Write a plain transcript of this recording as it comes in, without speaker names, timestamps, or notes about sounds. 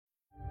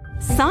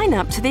Sign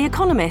up to The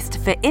Economist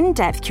for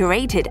in-depth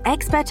curated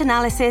expert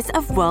analysis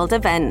of world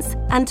events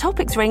and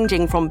topics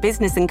ranging from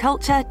business and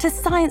culture to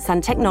science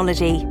and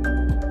technology.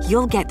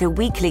 You'll get the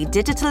weekly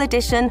digital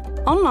edition,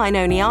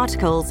 online-only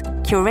articles,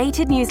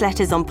 curated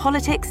newsletters on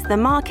politics, the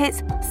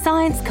markets,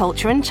 science,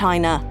 culture and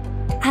China,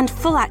 and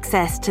full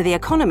access to The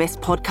Economist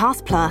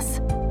Podcast Plus.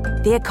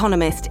 The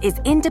Economist is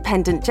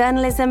independent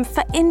journalism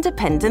for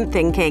independent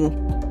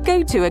thinking.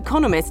 Go to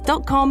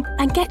economist.com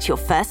and get your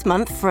first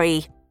month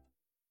free.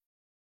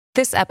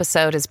 This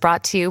episode is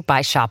brought to you by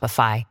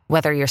Shopify.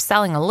 Whether you're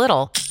selling a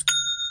little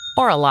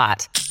or a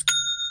lot,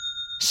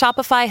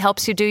 Shopify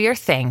helps you do your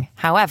thing,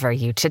 however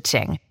you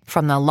cha-ching.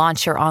 From the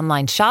launch your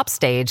online shop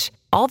stage,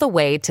 all the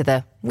way to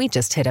the we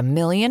just hit 1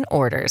 million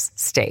orders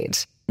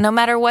stage. No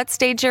matter what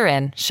stage you're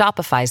in,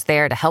 Shopify's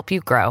there to help you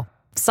grow.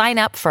 Sign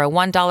up for a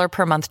 $1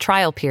 per month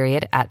trial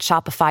period at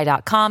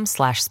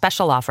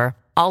shopify.com/special offer,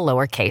 all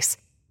lowercase.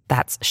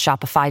 That's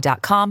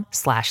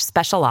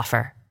shopify.com/special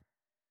offer.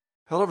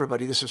 Hello,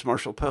 everybody. This is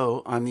Marshall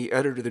Poe. I'm the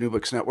editor of the New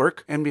Books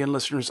Network. NBN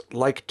listeners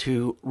like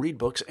to read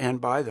books and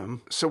buy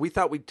them. So we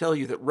thought we'd tell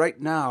you that right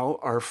now,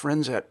 our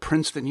friends at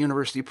Princeton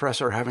University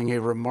Press are having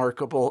a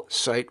remarkable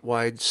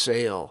site-wide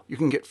sale. You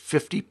can get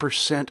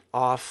 50%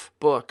 off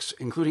books,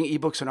 including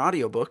ebooks and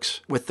audiobooks,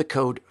 with the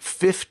code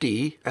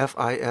 50,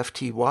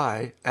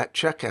 F-I-F-T-Y, at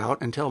checkout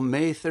until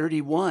May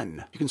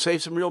 31. You can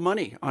save some real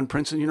money on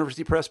Princeton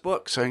University Press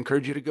books. I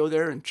encourage you to go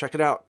there and check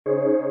it out.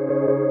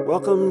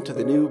 Welcome to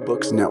the New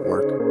Books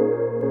Network.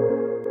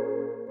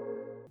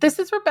 This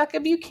is Rebecca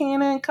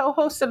Buchanan,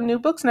 co-host of New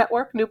Books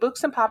Network, New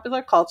Books and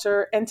Popular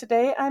Culture, and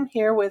today I'm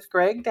here with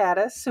Greg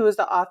Daddis, who is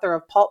the author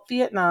of Pulp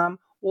Vietnam,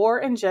 War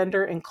and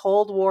Gender in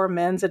Cold War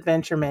Men's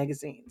Adventure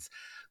Magazines.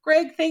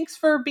 Greg, thanks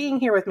for being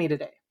here with me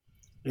today.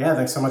 Yeah,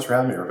 thanks so much for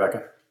having me,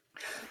 Rebecca.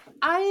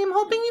 I am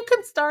hoping you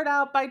could start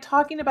out by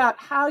talking about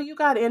how you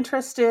got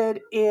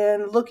interested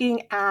in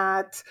looking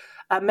at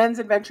men's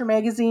adventure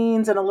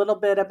magazines and a little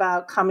bit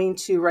about coming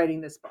to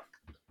writing this book.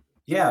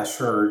 Yeah,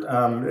 sure.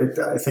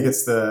 I think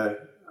it's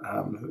the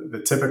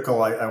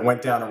typical, I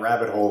went down a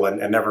rabbit hole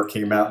and never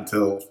came out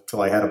until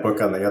I had a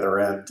book on the other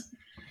end.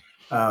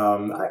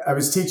 I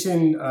was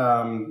teaching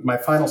my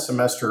final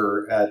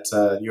semester at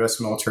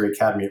U.S. Military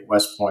Academy at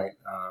West Point,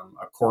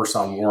 a course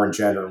on war and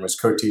gender, and was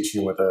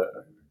co-teaching with a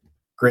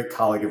great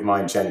colleague of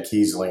mine, Jen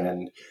Kiesling.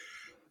 And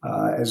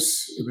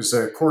as it was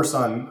a course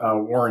on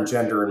war and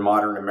gender in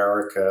modern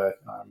America,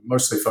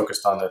 mostly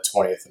focused on the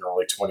 20th and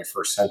early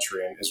 21st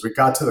century. And as we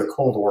got to the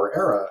Cold War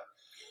era,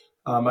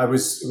 I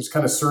was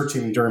kind of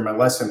searching during my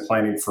lesson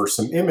planning for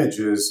some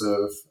images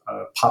of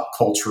pop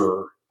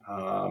culture,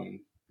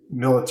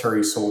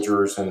 military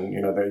soldiers, and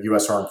the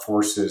U.S. Armed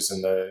Forces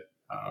in the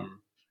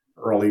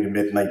early to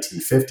mid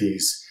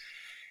 1950s,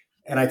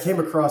 and I came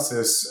across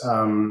this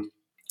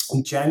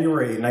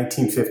January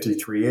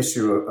 1953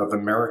 issue of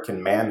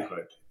American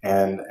Manhood,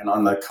 and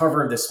on the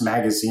cover of this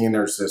magazine,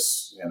 there's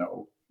this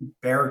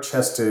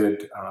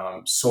bare-chested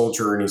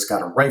soldier, and he's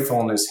got a rifle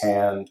in his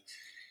hand.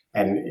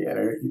 And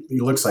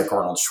he looks like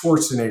Arnold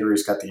Schwarzenegger.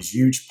 He's got these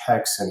huge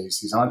pecs, and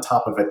he's on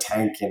top of a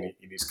tank, and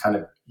he's kind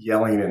of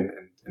yelling and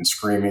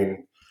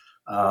screaming.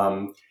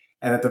 And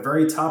at the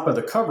very top of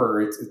the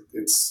cover, it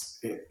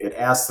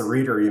asks the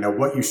reader,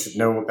 what you should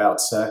know about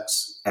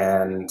sex.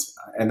 And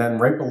then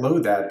right below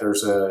that,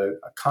 there's a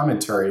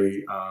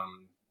commentary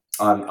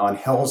on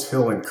Hell's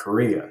Hill in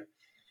Korea.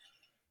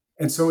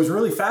 And so it was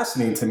really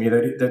fascinating to me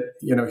that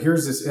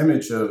here's this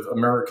image of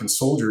American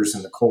soldiers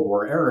in the Cold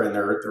War era, and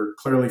they're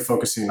clearly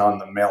focusing on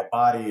the male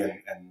body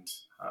and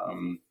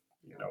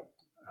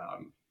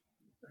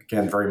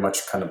again, very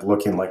much kind of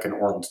looking like an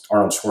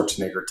Arnold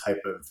Schwarzenegger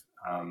type of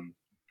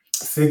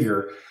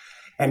figure,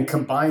 and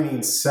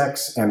combining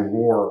sex and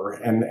war.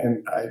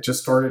 And I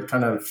just started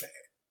kind of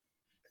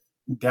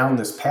down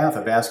this path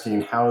of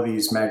asking how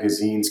these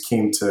magazines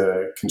came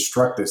to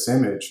construct this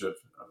image of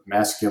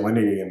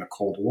masculinity in the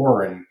Cold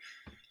War, and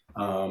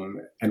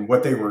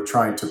what they were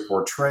trying to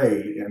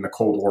portray in the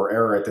Cold War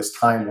era at this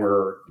time,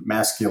 where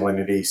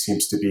masculinity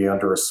seems to be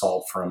under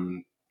assault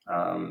from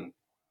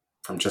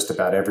just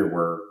about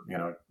everywhere,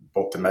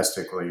 both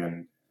domestically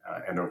and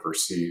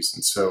overseas.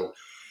 And so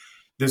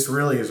this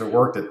really is a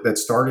work that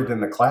started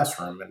in the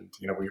classroom, and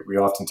we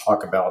often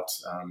talk about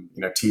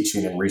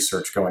teaching and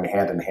research going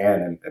hand in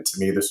hand, and to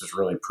me this is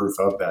really proof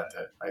of that.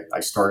 I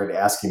started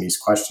asking these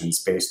questions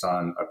based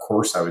on a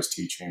course I was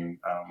teaching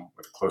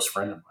with a close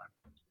friend of mine.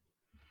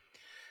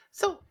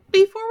 So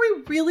before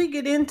we really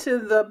get into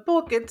the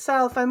book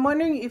itself, I'm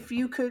wondering if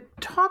you could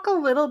talk a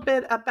little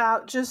bit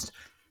about just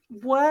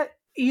what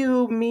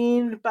you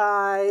mean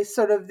by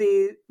sort of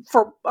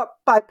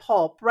by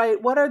pulp,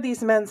 right? What are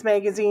these men's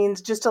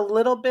magazines? Just a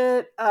little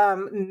bit,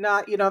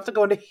 not, you don't have to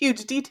go into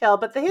huge detail,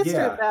 but the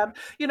history of them,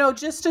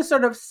 just to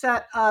sort of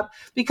set up,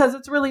 because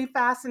it's really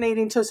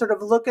fascinating to sort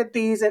of look at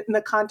these in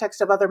the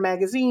context of other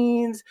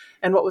magazines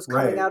and what was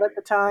coming out at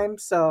the time.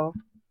 So.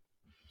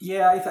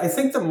 Yeah, I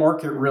think the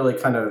market really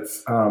kind of,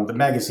 the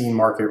magazine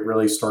market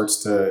really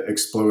starts to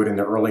explode in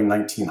the early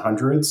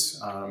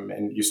 1900s.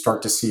 And you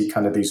start to see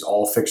kind of these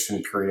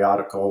all-fiction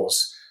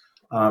periodicals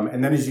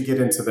And then as you get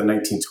into the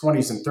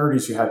 1920s and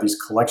 30s, you have these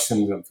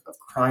collections of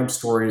crime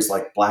stories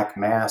like Black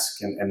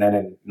Mask. And then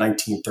in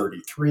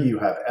 1933, you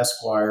have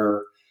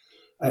Esquire.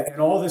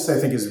 And all this, I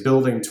think, is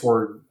building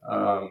toward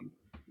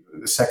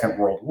the Second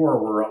World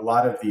War, where a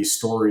lot of these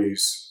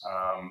stories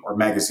or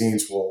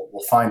magazines will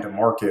find a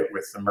market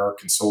with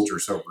American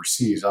soldiers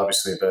overseas.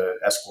 Obviously, the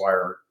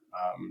Esquire,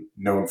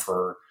 known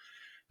for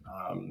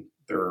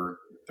their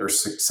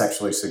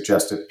sexually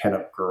suggestive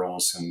pinup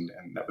girls, and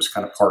that was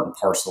kind of part and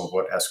parcel of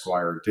what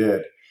Esquire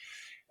did.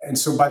 And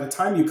so by the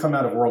time you come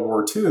out of World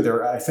War II,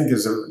 there, I think,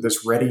 is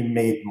this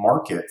ready-made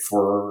market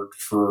for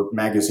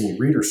magazine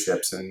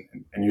readerships.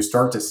 And you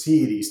start to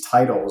see these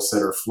titles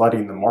that are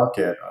flooding the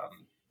market,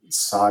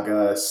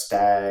 Saga,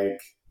 Stag,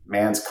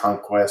 Man's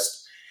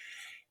Conquest.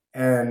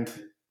 And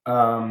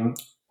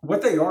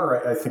what they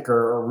are, I think,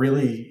 are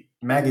really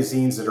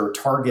magazines that are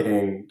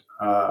targeting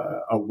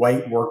a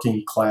white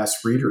working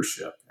class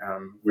readership,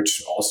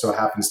 which also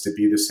happens to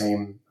be the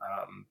same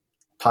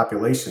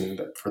population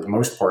that, for the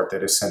most part,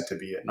 that is sent to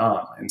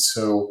Vietnam. And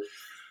so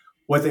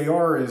what they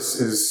are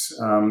is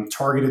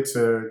targeted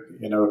to,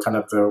 kind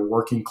of the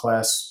working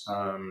class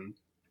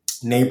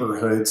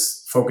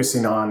neighborhoods,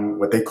 focusing on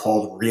what they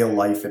called real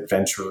life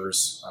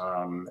adventures.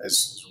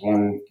 As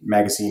one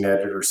magazine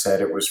editor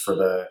said, it was for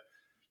the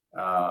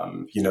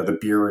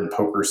beer and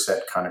poker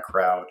set kind of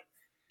crowd.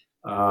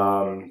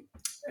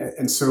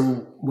 And so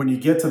when you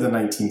get to the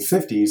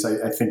 1950s,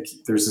 I think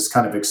there's this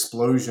kind of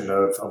explosion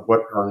of what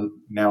are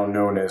now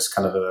known as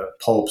kind of the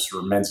pulps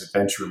or men's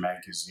adventure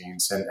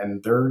magazines.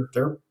 And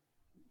they're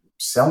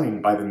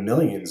selling by the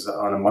millions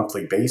on a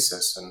monthly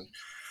basis. And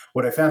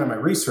what I found in my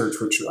research,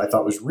 which I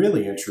thought was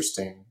really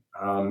interesting,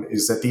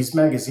 is that these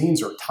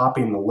magazines are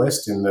topping the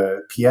list in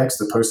the PX,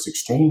 the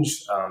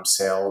post-exchange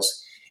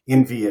sales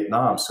in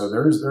Vietnam. So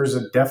there's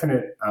a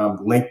definite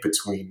link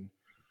between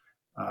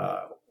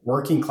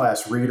working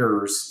class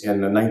readers in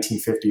the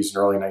 1950s and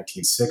early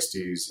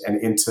 1960s and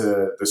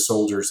into the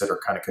soldiers that are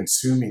kind of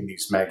consuming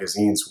these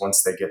magazines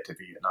once they get to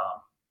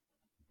Vietnam.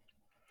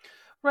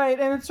 Right.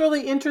 And it's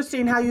really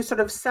interesting how you sort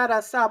of set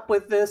us up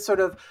with this sort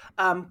of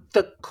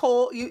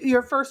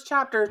your first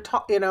chapter,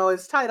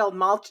 is titled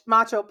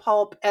Macho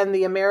Pulp and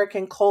the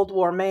American Cold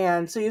War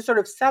Man. So you sort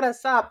of set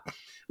us up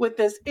with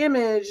this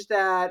image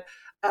that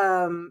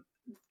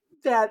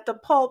that the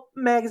pulp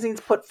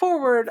magazines put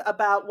forward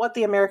about what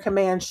the American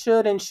man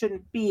should and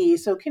shouldn't be.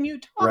 So can you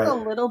talk a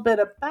little bit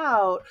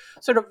about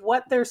sort of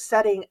what they're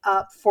setting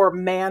up for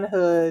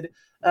manhood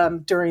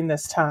during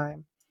this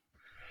time?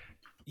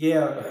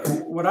 Yeah,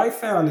 what I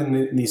found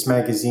in these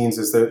magazines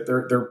is that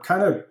they're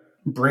kind of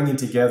bringing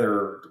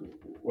together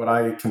what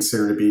I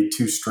consider to be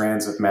two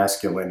strands of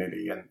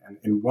masculinity. And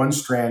in one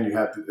strand, you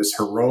have this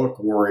heroic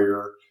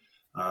warrior,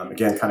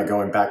 again, kind of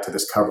going back to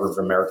this cover of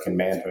American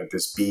Manhood,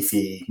 this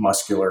beefy,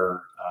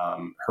 muscular,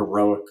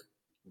 heroic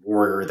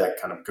warrior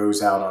that kind of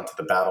goes out onto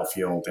the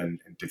battlefield and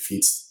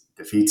defeats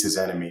his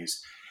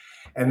enemies.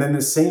 And then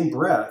the same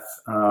breath,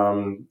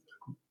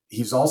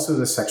 he's also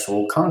the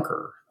sexual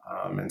conqueror.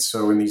 And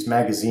so in these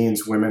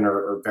magazines, women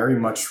are very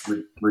much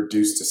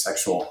reduced to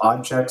sexual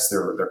objects.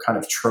 They're kind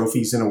of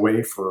trophies in a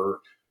way for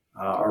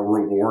a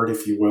reward,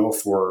 if you will,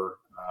 for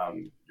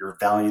your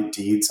valiant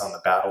deeds on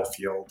the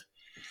battlefield.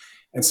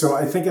 And so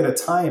I think at a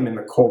time in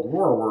the Cold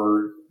War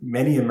where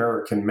many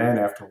American men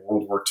after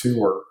World War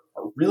II are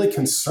really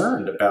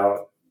concerned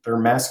about their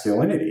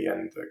masculinity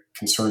and the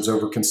concerns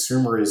over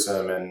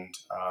consumerism and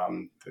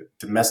the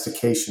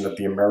domestication of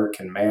the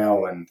American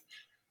male and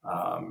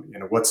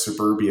what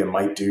suburbia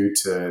might do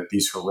to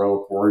these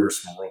heroic warriors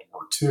from World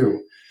War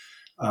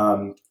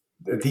II.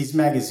 These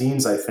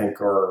magazines, I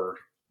think, are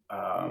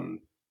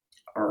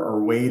a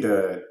way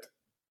to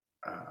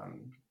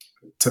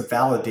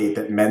validate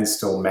that men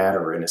still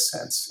matter in a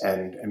sense.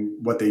 And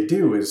what they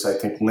do is, I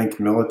think, link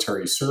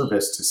military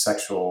service to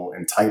sexual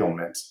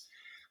entitlement.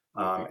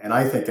 And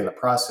I think in the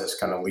process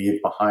kind of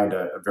leave behind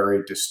a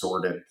very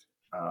distorted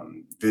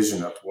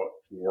vision of what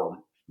war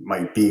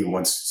might be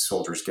once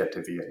soldiers get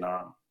to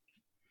Vietnam.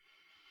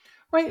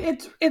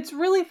 Right. It's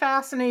really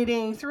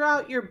fascinating.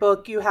 Throughout your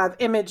book, you have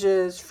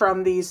images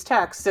from these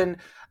texts, and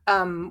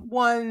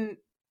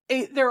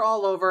they're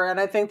all over, and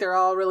I think they're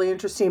all really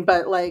interesting.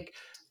 But like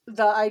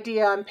the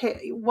idea on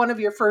one of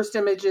your first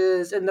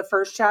images in the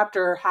first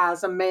chapter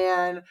has a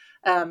man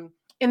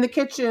in the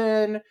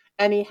kitchen,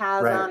 and he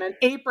has on an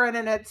apron,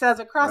 and it says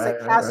across it,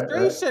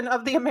 castration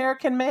of the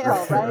American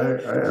male,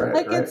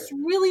 right? It's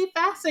really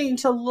fascinating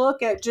to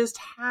look at just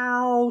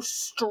how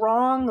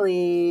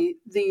strongly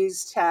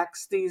these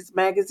texts, these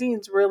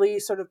magazines really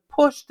sort of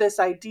push this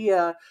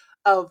idea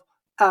of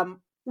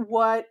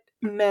what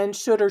men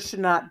should or should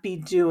not be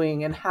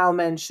doing and how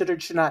men should or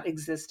should not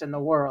exist in the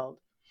world.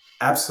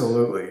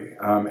 Absolutely.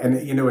 And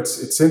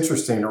it's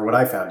interesting, or what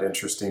I found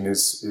interesting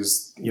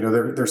is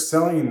they're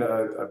selling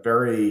a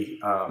very,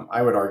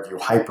 I would argue,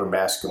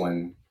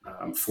 hyper-masculine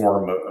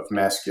form of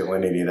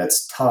masculinity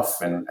that's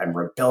tough and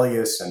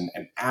rebellious and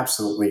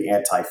absolutely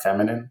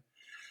anti-feminine.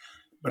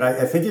 But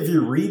I think if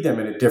you read them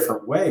in a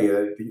different way,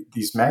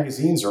 these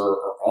magazines are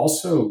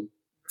also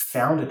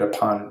founded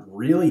upon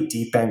really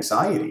deep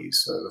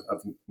anxieties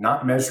of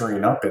not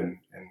measuring up in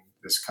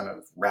this kind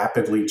of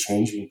rapidly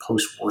changing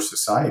post-war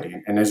society.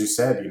 And as you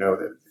said,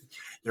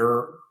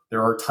 there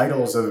are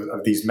titles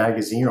of these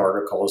magazine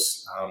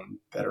articles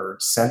that are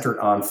centered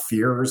on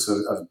fears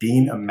of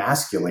being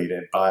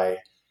emasculated by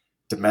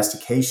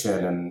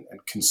domestication and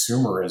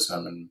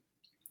consumerism.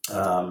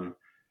 And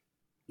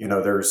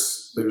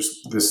there's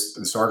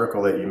this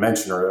article that you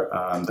mentioned, or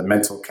the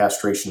mental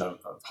castration of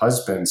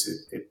husbands.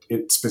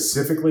 It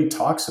specifically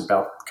talks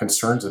about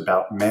concerns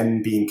about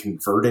men being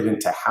converted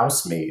into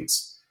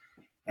housemaids,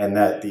 and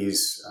that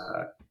these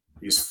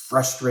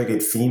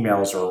frustrated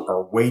females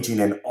are waging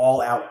an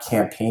all-out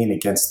campaign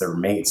against their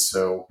mates.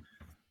 So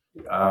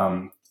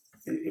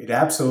it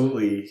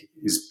absolutely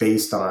is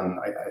based on,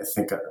 I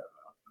think, a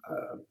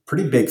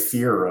pretty big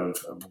fear of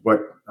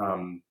what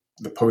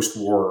the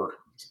post-war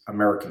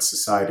American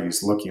society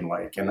is looking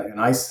like. And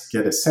I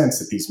get a sense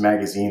that these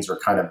magazines are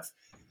kind of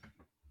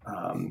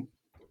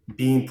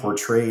being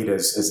portrayed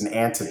as an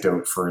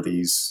antidote for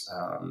these,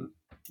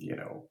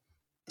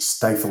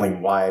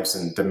 stifling wives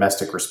and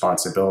domestic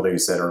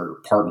responsibilities that are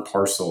part and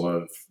parcel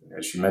of,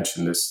 as you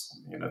mentioned, this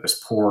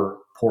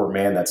poor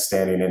man that's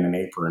standing in an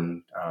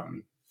apron,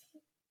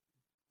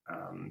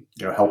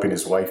 helping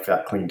his wife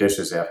clean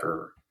dishes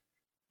after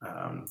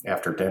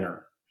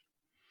dinner.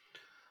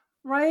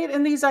 Right.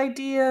 And these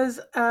ideas,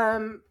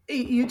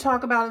 you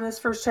talk about in this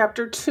first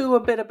chapter too, a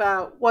bit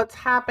about what's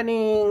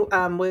happening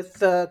with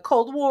the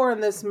Cold War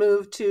and this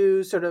move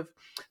to sort of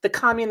the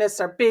communists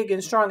are big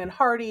and strong and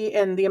hardy,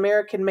 and the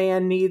American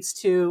man needs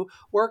to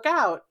work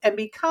out and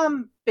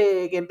become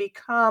big and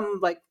become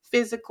like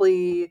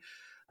physically,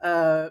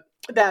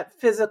 that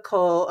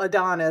physical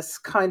Adonis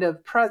kind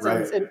of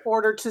presence, right, in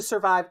order to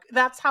survive.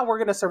 That's how we're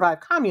going to survive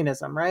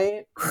communism,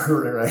 right?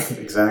 Right.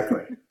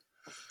 Exactly.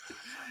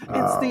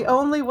 It's the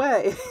only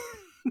way.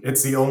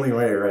 It's the only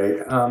way, right?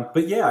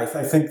 But yeah, I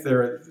think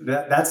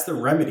that's the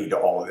remedy to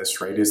all of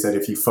this, right? Is that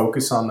if you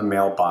focus on the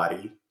male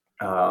body,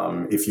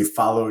 if you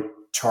follow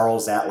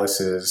Charles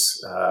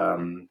Atlas's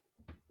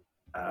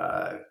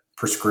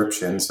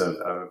prescriptions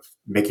of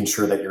making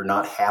sure that you're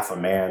not half a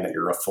man, that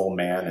you're a full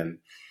man,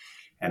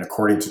 and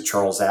according to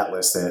Charles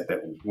Atlas, that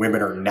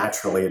women are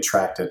naturally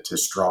attracted to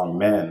strong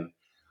men,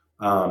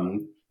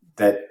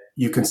 that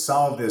you can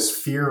solve this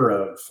fear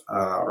of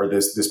or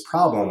this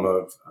problem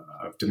of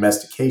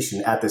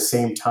domestication at the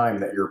same time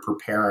that you're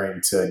preparing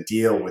to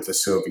deal with the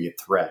Soviet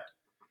threat.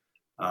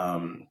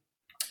 And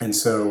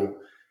so,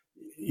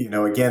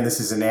 again, this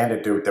is an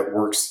antidote that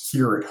works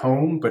here at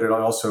home, but it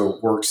also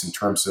works in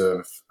terms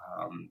of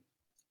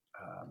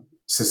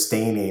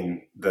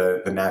sustaining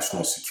the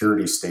national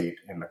security state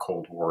in the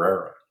Cold War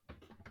era.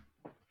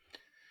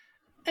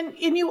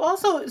 And you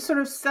also sort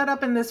of set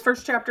up in this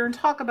first chapter and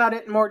talk about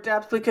it in more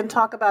depth. We can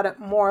talk about it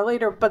more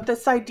later, but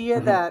this idea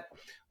mm-hmm. that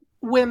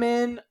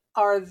women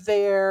are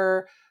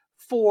there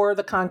for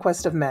the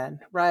conquest of men,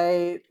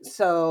 right?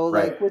 So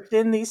like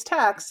within these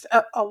texts,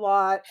 a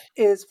lot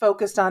is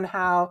focused on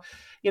how,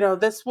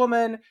 this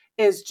woman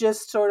is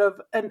just sort of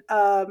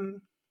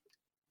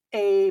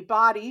a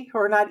body,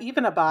 or not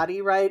even a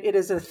body, right? It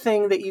is a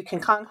thing that you can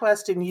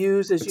conquest and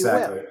use as you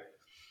will.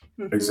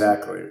 Mm-hmm.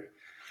 Exactly.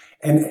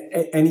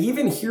 And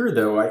even here,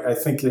 though, I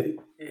think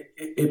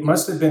it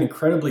must have been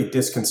incredibly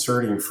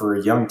disconcerting for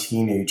a young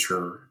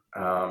teenager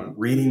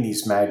reading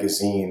these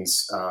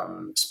magazines,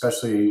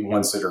 especially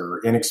ones that are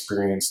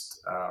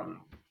inexperienced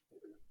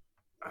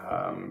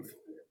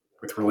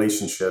with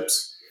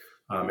relationships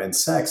and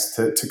sex,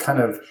 to kind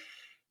of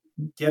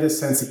get a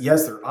sense that,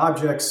 yes, they're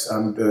objects.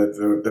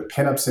 The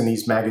pinups in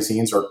these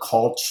magazines are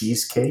called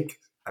cheesecake.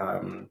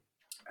 And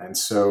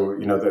so,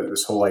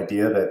 this whole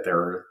idea that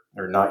they're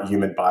not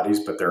human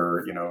bodies, but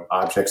they're,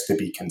 objects to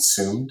be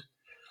consumed.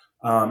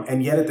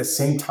 And yet at the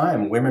same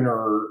time, women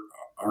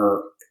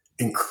are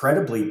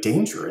incredibly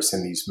dangerous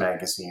in these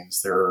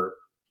magazines. They're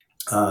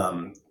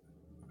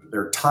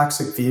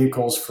toxic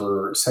vehicles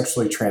for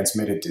sexually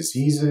transmitted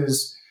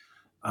diseases.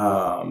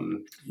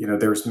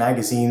 There's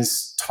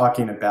magazines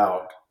talking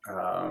about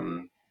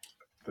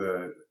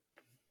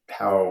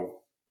how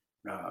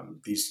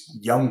these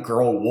young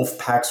girl wolf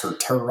packs are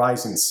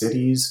terrorizing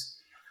cities.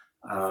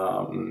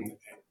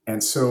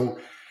 And so,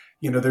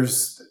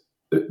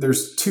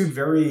 there's two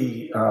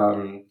very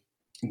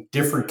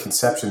different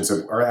conceptions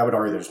of, or I would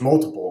argue there's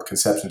multiple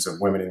conceptions of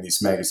women in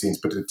these magazines,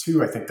 but the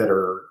two I think that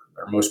are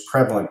most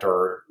prevalent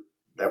are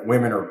that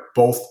women are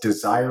both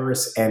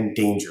desirous and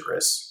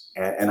dangerous.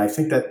 And I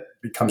think that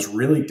becomes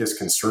really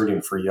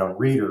disconcerting for young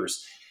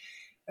readers.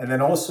 And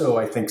then also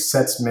I think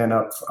sets men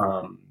up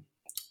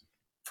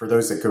for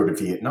those that go to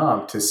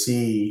Vietnam to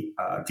see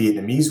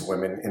Vietnamese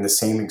women in the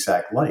same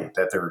exact light,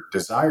 that they're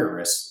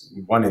desirous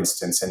in one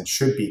instance and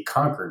should be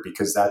conquered,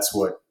 because that's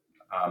what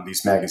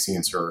these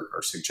magazines are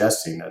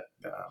suggesting, that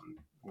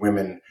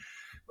women,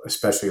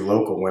 especially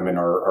local women,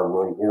 are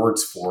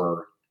rewards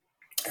for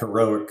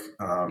heroic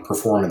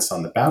performance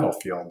on the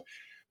battlefield.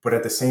 But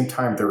at the same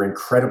time, they're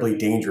incredibly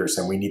dangerous,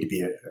 and we need to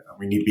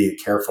be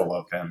careful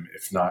of them,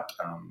 if not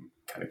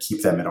kind of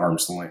keep them at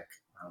arm's length.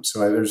 So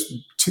there's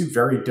two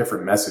very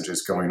different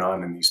messages going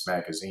on in these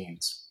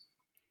magazines.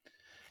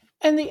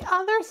 And the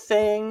other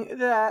thing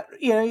that,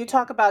 you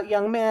talk about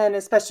young men,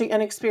 especially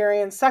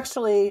inexperienced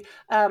sexually,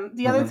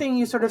 the other thing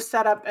you sort of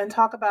set up and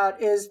talk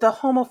about is the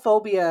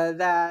homophobia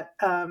that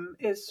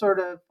is sort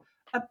of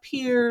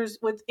appears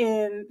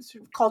within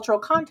sort of cultural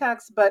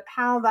context, but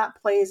how that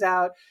plays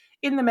out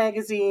in the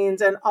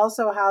magazines, and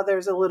also how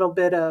there's a little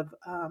bit of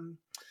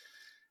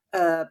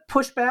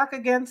pushback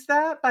against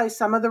that by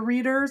some of the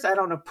readers. I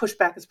don't know,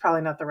 pushback is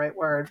probably not the right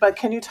word, but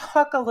can you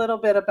talk a little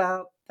bit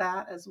about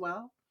that as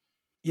well?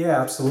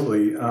 Yeah,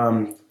 absolutely.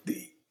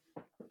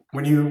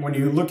 When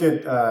you look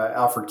at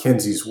Alfred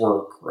Kinsey's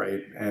work,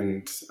 right,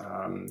 and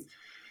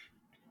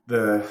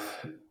the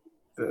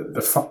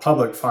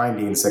public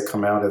findings that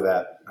come out of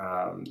that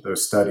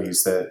those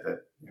studies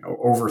that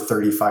over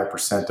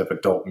 35% of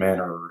adult men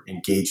are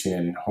engaging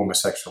in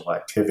homosexual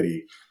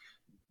activity,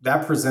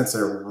 that presents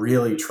a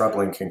really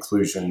troubling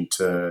conclusion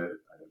to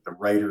the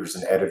writers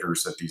and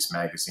editors of these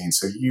magazines.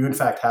 So you, in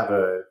fact, have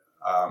a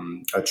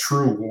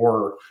true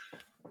war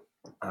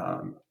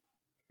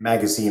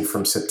magazine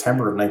from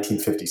September of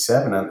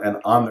 1957, and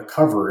on the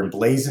cover,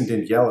 emblazoned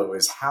in yellow,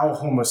 is how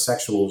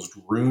homosexuals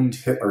ruined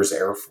Hitler's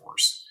Air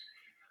Force.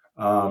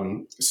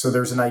 So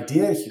there's an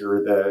idea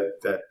here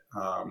that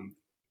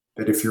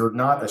if you're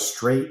not a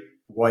straight,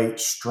 white,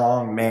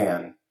 strong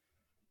man,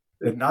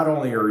 that not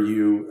only are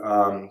you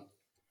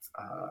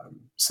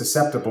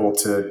susceptible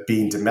to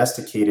being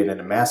domesticated and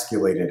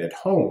emasculated at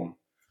home,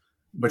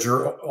 but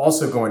you're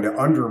also going to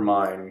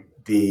undermine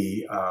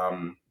the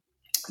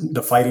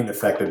fighting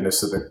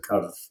effectiveness of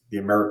the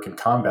American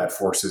combat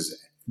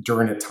forces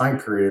during a time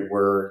period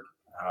where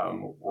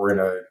we're in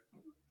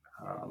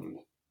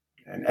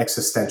an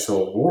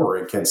existential war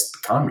against the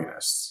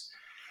communists.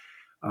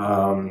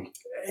 And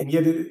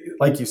yet,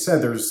 like you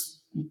said, there's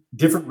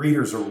different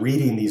readers are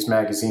reading these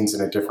magazines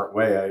in a different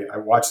way. I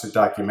watched a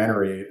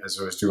documentary as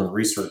I was doing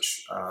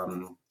research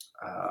on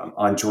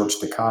George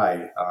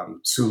Takei,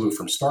 Sulu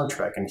from Star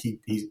Trek, and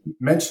he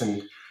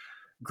mentioned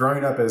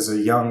growing up as a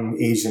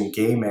young Asian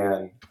gay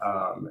man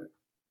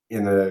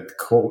in the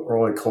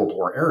early Cold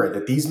War era,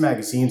 that these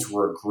magazines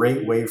were a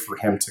great way for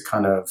him to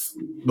kind of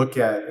look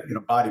at,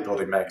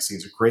 bodybuilding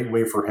magazines, a great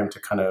way for him to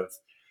kind of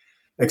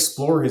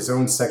explore his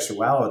own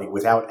sexuality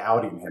without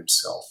outing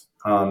himself.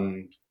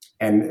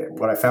 And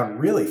what I found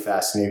really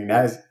fascinating,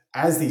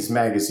 as these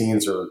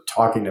magazines are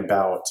talking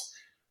about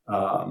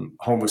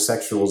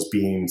homosexuals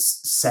being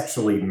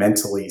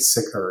mentally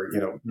sick,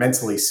 or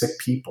mentally sick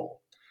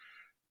people,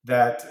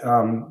 that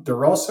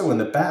they're also in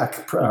the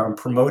back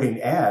promoting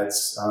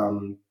ads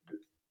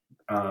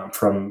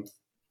from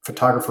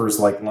photographers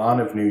like Lon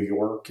of New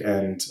York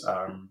and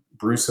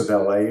Bruce of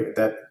LA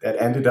that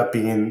ended up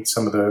being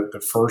some of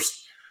the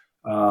first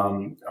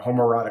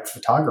homoerotic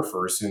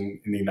photographers in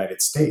the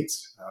United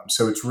States.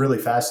 So it's really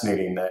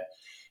fascinating that,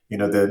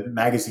 the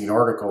magazine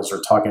articles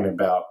are talking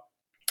about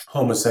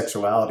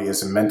homosexuality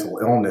as a mental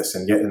illness,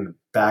 and yet in the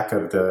back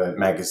of the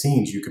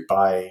magazines you could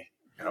buy,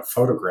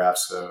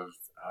 photographs of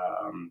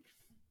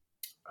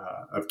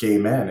gay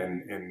men,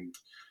 and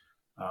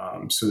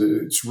so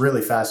it's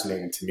really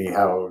fascinating to me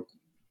how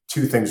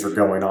two things are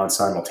going on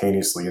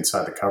simultaneously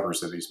inside the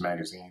covers of these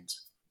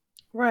magazines.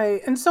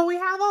 Right. And so we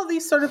have all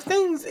these sort of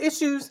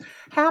issues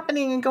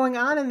happening and going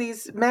on in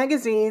these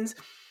magazines.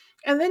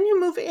 And then you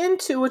move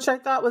into, which I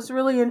thought was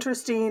really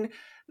interesting,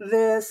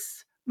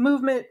 this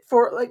movement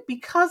for,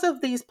 because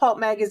of these pulp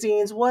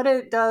magazines, what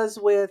it does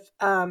with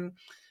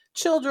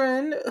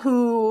children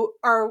who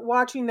are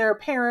watching their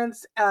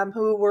parents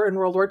who were in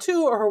World War II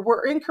or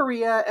were in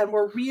Korea and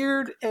were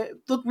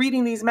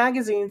reading these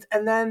magazines,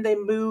 and then they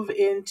move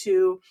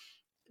into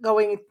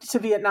going to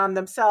Vietnam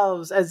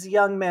themselves as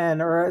young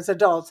men or as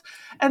adults.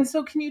 And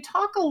so can you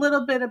talk a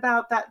little bit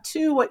about that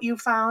too, what you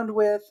found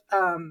with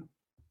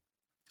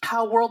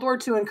how World War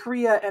II and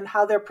Korea and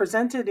how they're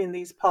presented in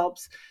these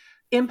pulps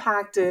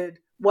impacted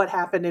what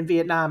happened in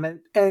Vietnam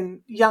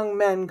and young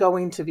men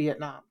going to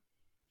Vietnam?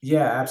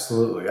 Yeah,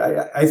 absolutely.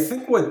 I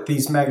think what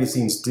these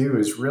magazines do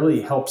is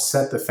really help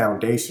set the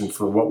foundation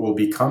for what will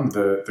become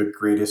the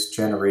greatest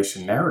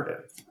generation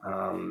narrative.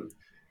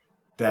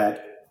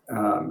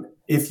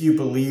 If you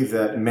believe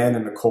that men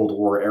in the Cold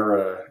War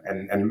era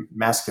and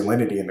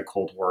masculinity in the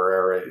Cold War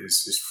era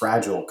is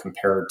fragile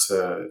compared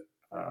to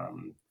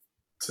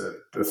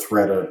the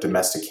threat of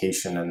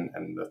domestication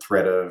and the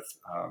threat of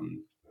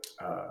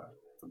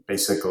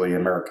basically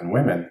American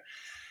women,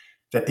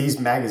 that these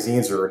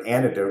magazines are an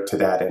antidote to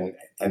that,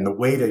 and the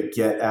way to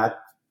get at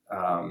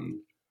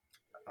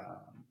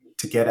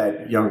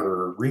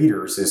younger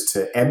readers is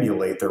to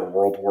emulate their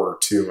World War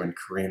II and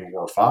Korean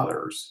War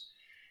fathers.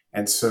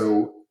 And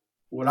so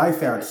what I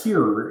found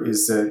here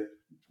is that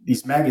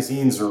these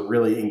magazines are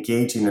really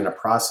engaging in a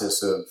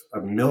process of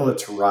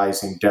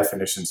militarizing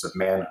definitions of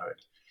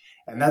manhood.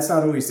 And that's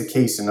not always the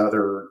case in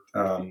other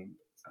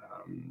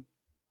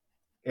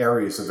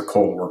areas of the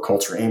Cold War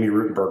culture. Amy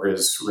Rutenberg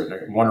has written a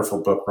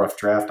wonderful book, Rough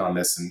Draft, on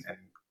this, and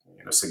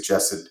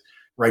suggested,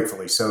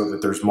 rightfully so,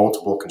 that there's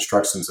multiple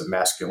constructions of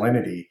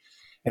masculinity.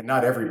 and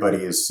not everybody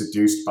is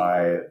seduced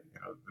by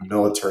the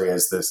military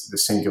as the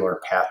singular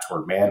path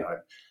toward manhood.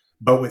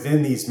 But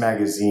within these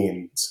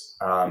magazines,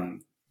 the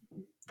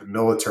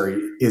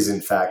military is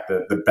in fact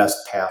the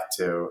best path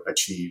to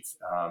achieve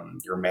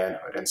your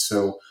manhood. And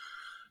so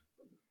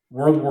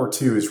World War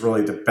II is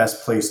really the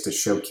best place to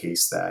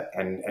showcase that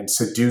and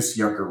seduce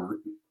younger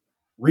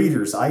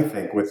readers, I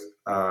think, with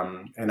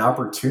an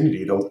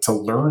opportunity to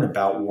learn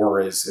about war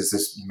as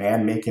this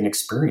man-making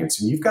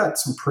experience. And you've got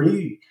some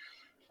pretty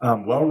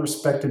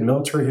well-respected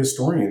military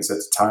historians at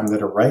the time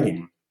that are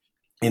writing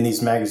in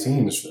these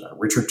magazines: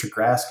 Richard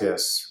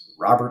Tagraskis,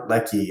 Robert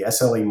Leckie,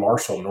 S.L.E.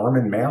 Marshall,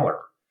 Norman Mailer.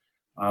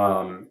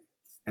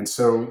 And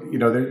so,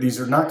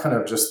 these are not kind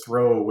of just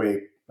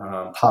throwaway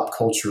pop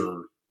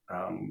culture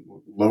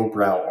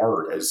lowbrow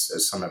art as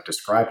some have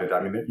described it.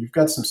 I mean, you've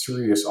got some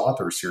serious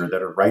authors here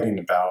that are writing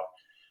about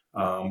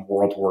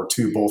World War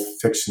II, both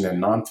fiction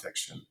and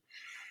nonfiction.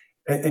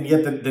 And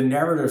yet the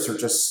narratives are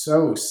just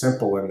so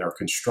simple in their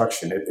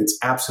construction. It's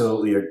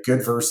absolutely a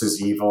good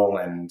versus evil,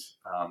 and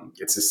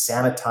it's a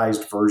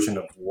sanitized version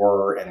of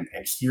war. And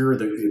here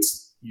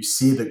you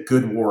see the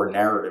good war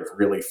narrative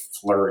really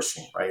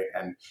flourishing, right?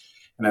 And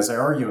as I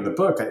argue in the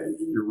book,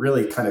 you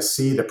really kind of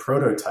see the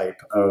prototype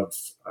of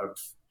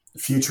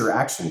future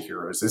action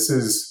heroes.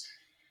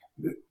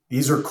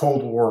 These are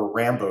Cold War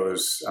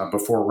Rambos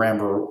before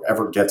Rambo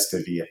ever gets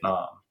to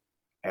Vietnam.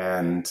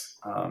 And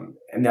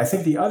I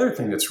think the other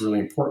thing that's really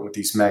important with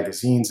these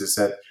magazines is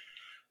that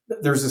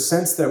there's a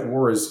sense that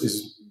war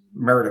is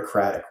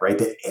meritocratic, right?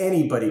 That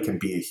anybody can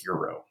be a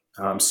hero.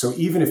 So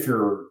even if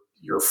you're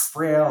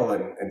frail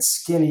and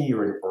skinny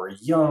or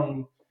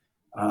young,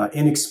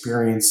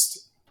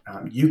 inexperienced,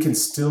 you can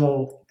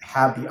still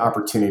have the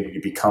opportunity to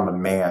become a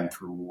man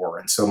through war.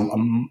 And so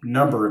a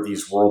number of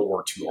these World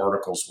War II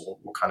articles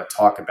will kind of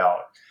talk about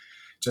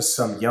just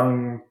some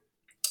young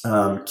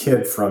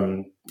kid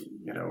from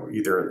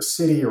either the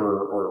city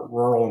or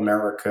rural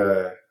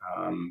America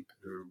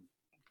who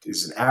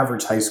is an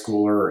average high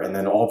schooler and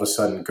then all of a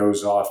sudden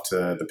goes off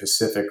to the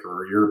Pacific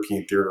or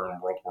European theater in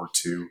World War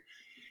II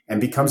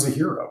and becomes a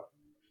hero.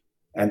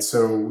 And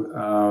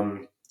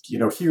so,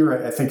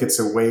 here I think it's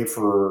a way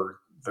for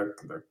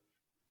the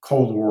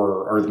Cold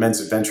War or the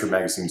men's adventure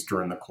magazines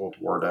during the Cold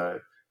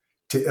War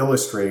to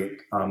illustrate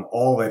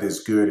all that is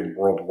good in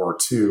World War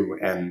II,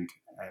 and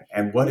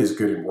what is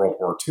good in World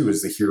War II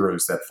is the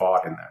heroes that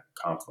fought in that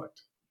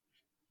conflict.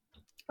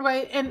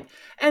 Right,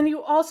 and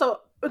you also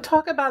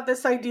talk about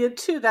this idea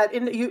too that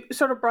you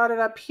sort of brought it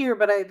up here,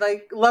 but I'd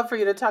love for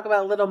you to talk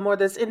about a little more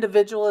this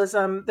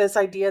individualism, this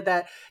idea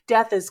that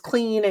death is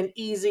clean and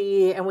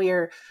easy, and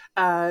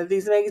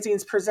these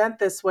magazines present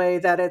this way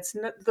that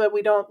that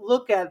we don't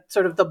look at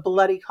sort of the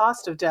bloody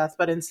cost of death,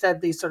 but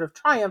instead these sort of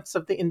triumphs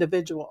of the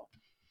individual.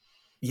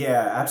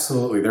 Yeah,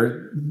 absolutely.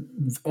 They're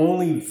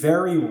only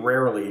very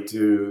rarely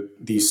do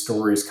these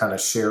stories kind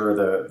of share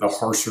the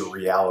harsher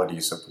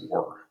realities of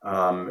war.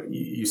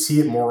 You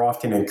see it more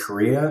often in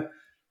Korea,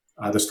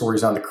 the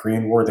stories on the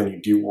Korean War, than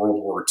you do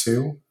World War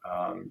II.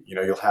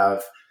 You'll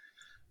have,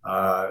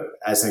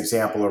 as an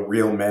example, a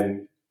Real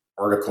Men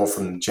article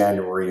from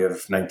January of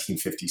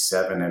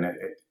 1957, and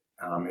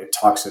it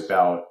talks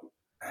about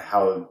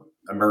how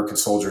American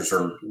soldiers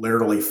are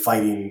literally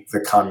fighting the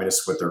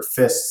communists with their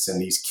fists,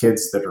 and these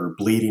kids that are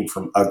bleeding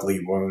from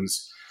ugly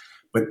wounds.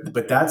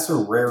 But that's a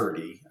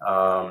rarity.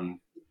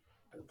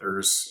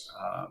 There's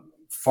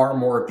far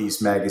more of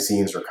these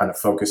magazines are kind of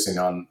focusing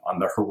on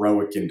the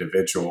heroic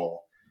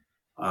individual.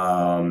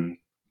 And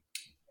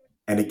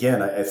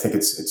again, I think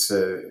it's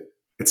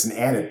an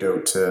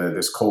antidote to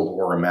this Cold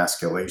War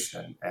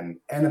emasculation,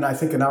 and I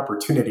think an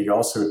opportunity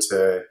also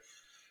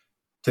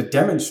to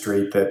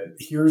demonstrate that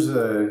here's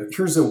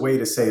a way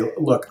to say,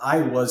 look,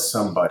 I was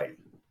somebody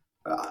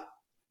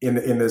in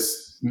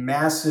this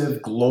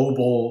massive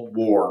global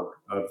war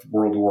of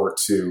World War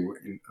II,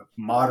 in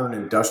modern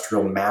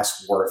industrial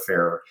mass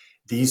warfare.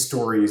 These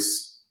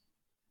stories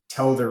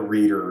tell their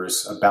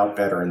readers about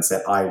veterans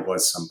that I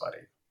was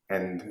somebody,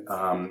 and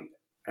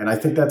I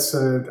think that's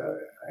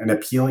an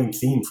appealing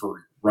theme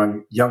for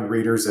young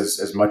readers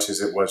as much as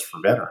it was for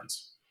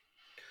veterans.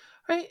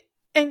 Right,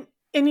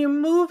 and you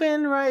move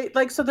in, right?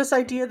 So this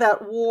idea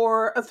that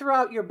war,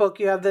 throughout your book,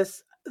 you have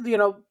this,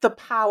 the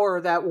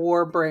power that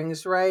war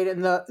brings, right?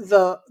 And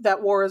that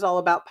war is all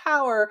about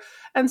power.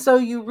 And so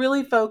you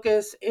really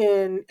focus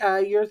in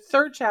your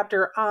third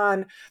chapter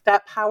on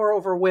that power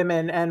over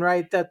women and,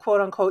 right, the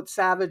quote unquote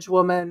savage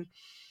woman.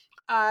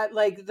 I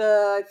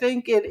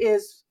think it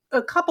is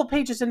a couple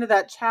pages into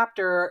that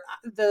chapter,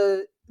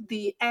 the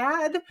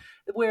ad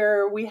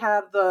where we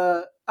have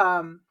the,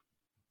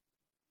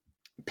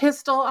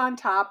 pistol on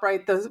top,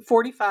 right? The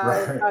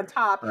 45 on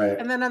top. Right.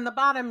 And then on the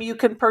bottom, you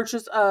can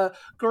purchase a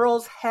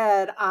girl's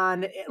head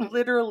on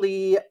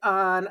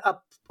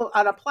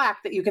a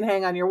plaque that you can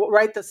hang on your,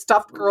 right? The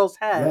stuffed girl's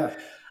head.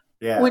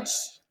 Yeah. Which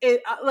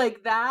it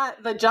like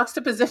that, the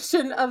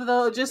juxtaposition of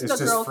the It's the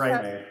just girls,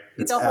 frightening.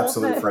 It's the whole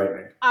absolutely thing.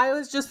 frightening. I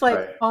was just like,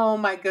 Right. oh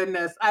my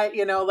goodness.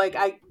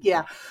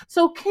 Yeah.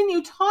 So can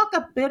you talk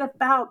a bit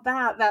about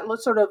that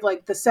sort of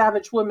like the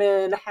savage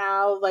women,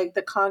 how like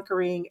the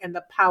conquering and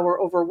the power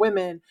over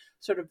women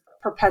sort of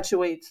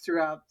perpetuates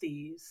throughout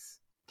these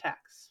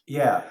texts?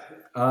 Yeah.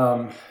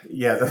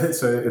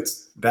 So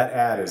it's that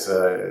ad is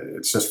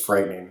it's just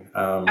frightening.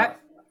 I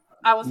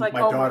was like,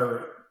 My oh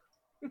daughter.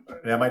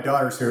 Yeah, my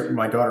daughter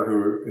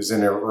who is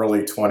in her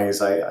early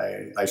 20s,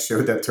 I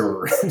showed that to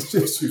her, and she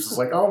was just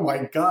like, "Oh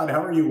my God,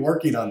 how are you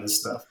working on this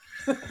stuff?"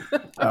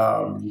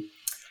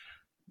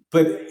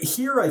 But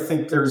here, I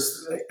think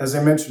there's, as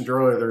I mentioned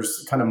earlier,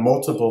 there's kind of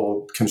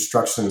multiple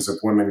constructions of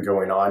women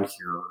going on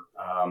here,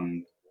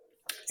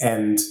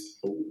 and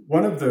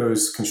one of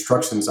those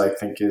constructions, I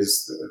think,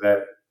 is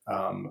that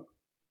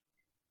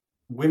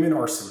women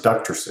are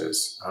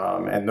seductresses,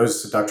 and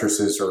those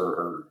seductresses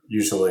are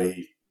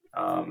usually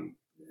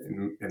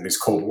in these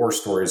Cold War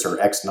stories are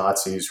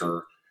ex-Nazis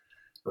or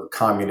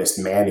communist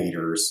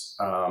man-eaters.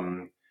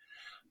 But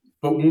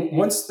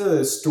once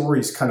the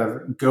stories kind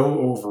of go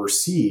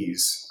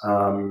overseas,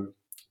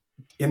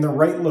 in the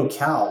right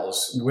locales,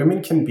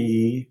 women can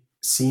be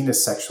seen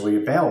as sexually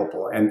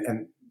available.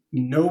 And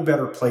no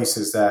better place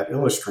is that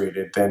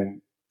illustrated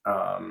than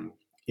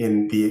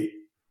in the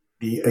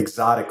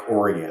exotic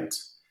Orient.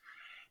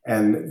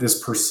 And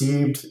this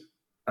perceived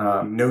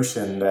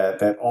notion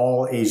that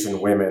all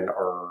Asian women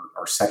are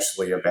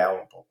sexually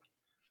available.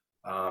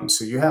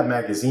 So you have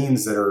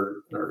magazines that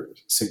are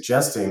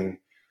suggesting,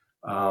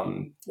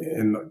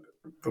 in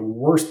the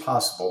worst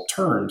possible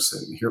terms,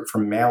 and here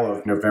from Mail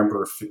of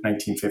November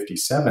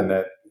 1957,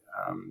 that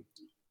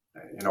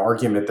an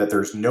argument that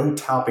there's no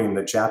topping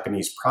the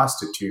Japanese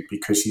prostitute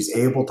because she's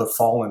able to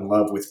fall in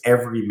love with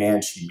every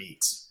man she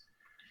meets.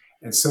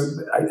 And so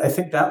I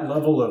think that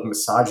level of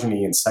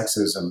misogyny and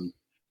sexism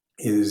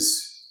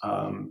is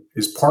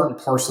part and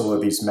parcel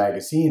of these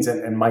magazines.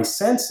 And my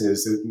sense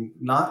is that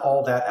not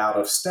all that out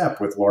of step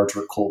with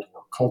larger Cold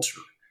War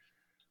culture.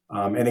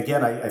 And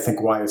again, I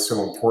think why it's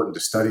so important to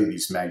study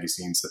these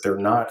magazines, that they're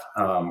not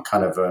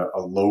kind of a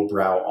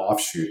lowbrow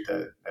offshoot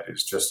that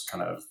is just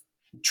kind of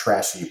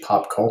trashy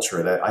pop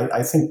culture. That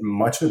I think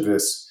much of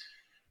these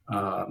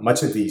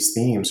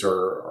themes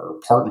are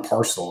part and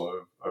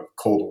parcel of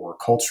Cold War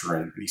culture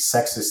and these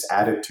sexist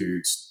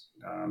attitudes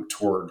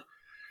toward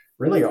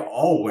really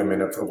all women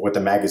of what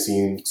the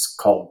magazines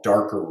called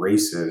darker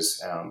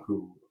races,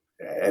 who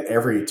at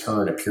every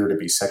turn appear to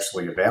be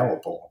sexually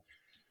available,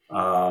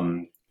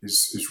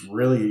 is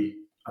really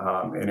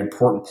an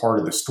important part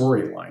of the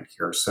storyline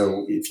here.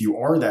 So if you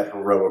are that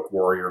heroic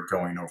warrior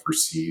going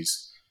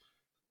overseas,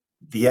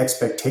 the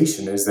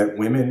expectation is that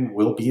women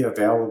will be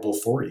available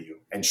for you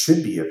and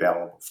should be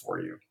available for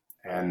you.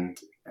 And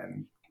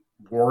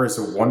war is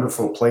a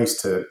wonderful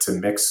place to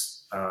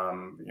mix,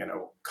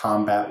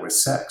 combat with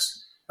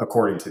sex,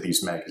 according to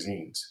these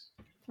magazines.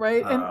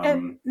 Right.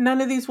 And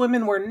none of these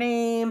women were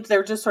named.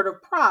 They're just sort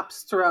of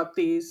props throughout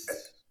these.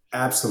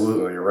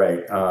 Absolutely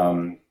right.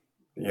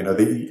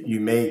 You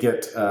may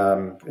get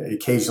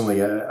occasionally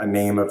a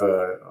name of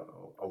a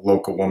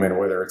local woman,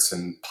 whether it's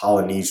in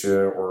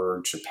Polynesia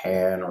or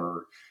Japan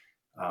or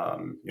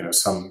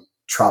some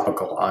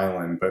tropical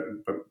island. But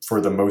for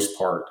the most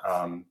part,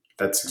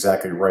 that's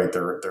exactly right.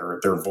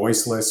 They're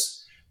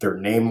voiceless. They're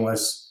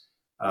nameless.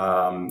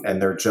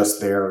 And they're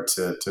just there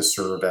to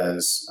serve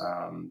as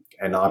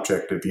an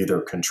object of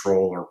either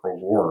control or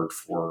reward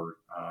for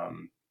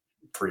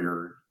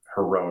your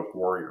heroic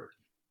warrior.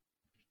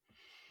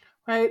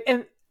 Right.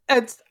 And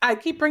I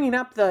keep bringing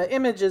up the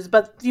images,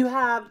 but you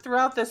have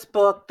throughout this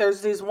book,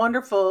 there's these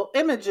wonderful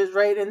images,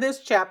 right? In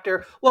this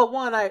chapter, well,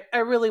 one, I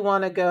really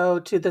want to go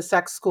to the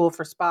sex school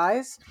for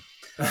spies.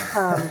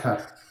 I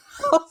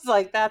was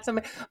like, that's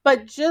amazing.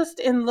 But just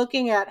in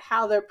looking at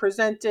how they're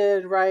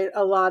presented, right,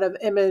 a lot of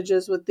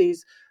images with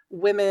these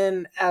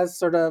women as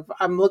sort of,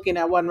 I'm looking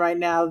at one right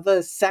now,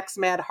 the sex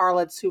mad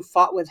harlots who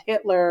fought with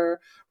Hitler,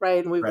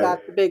 right? And we've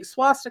got the big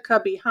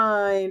swastika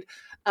behind,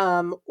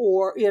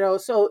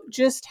 so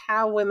just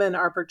how women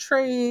are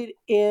portrayed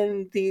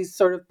in these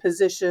sort of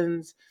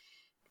positions.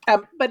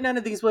 But none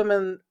of these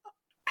women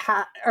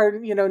are,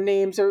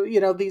 names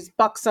or, these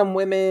buxom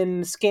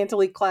women,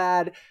 scantily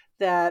clad,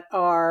 that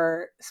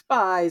are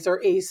spies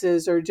or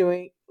aces or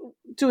doing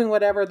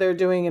whatever they're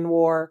doing in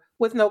war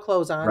with no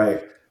clothes on.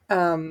 Right.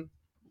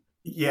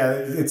 Yeah,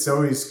 it's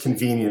always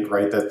convenient,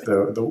 right, that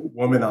the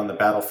women on the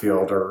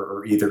battlefield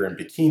are either in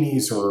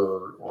bikinis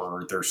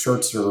or their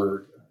shirts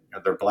or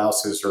their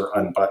blouses are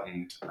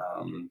unbuttoned.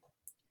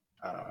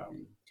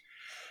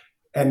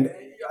 And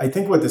I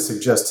think what this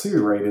suggests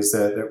too, right, is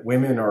that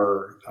women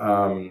are,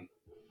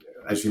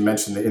 as you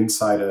mentioned, the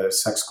inside a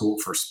sex school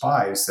for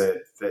spies, that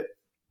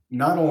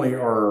not only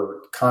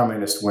are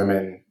communist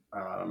women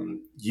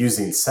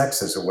using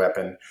sex as a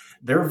weapon,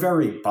 their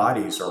very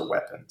bodies are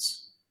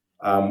weapons,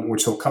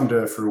 which will come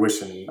to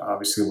fruition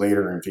obviously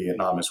later in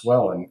Vietnam as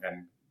well, and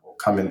will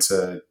come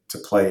into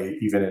play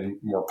even in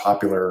more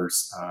popular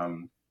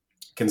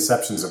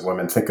conceptions of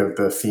women. Think of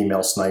the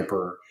female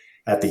sniper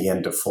at the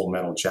end of Full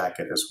Metal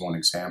Jacket as one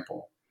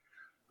example.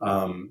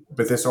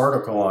 But this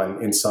article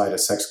on Inside a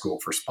Sex School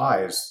for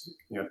Spies,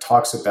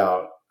 talks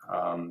about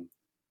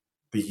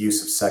the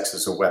use of sex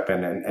as a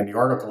weapon, and the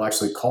article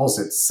actually calls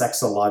it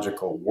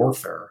sexological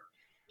warfare,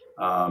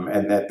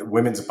 and that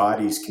women's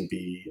bodies can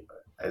be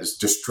as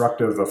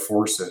destructive a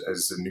force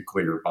as a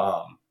nuclear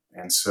bomb.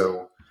 And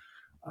so,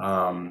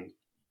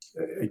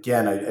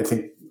 again, I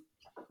think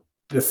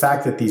the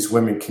fact that these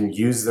women can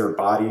use their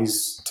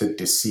bodies to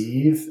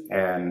deceive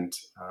and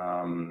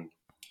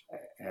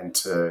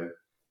to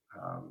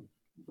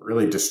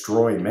really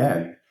destroy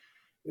men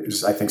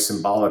is, I think,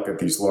 symbolic of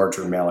these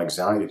larger male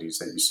anxieties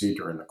that you see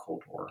during the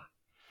Cold War.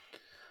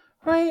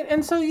 Right.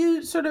 And so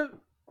you sort of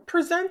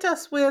present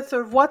us with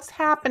sort of what's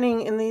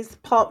happening in these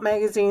pulp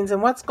magazines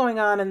and what's going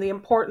on and the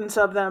importance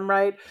of them,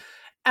 right?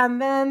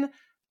 And then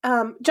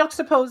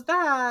juxtapose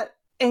that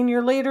in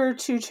your later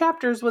 2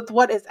 chapters with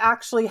what is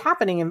actually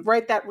happening and,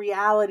 right, that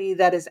reality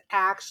that is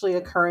actually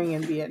occurring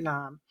in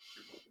Vietnam.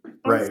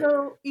 Right.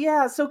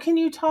 And so can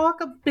you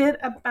talk a bit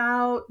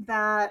about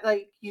that,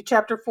 like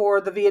chapter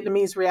 4, the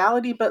Vietnamese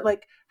reality, but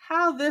like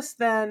how this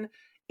then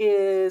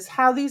is,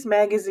 how these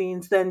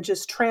magazines then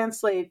just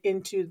translate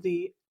into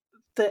the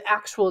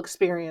actual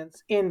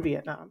experience in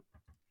Vietnam?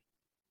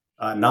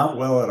 Not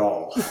well at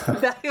all.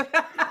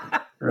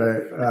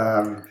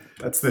 Right.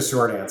 That's the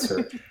short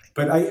answer.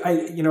 But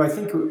I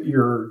think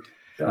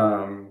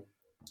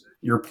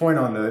your point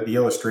on the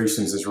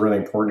illustrations is really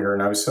important here,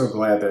 and I was so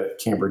glad that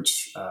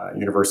Cambridge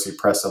University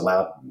Press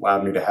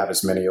allowed me to have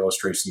as many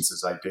illustrations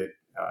as I did,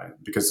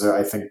 because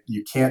I think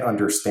you can't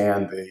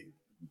understand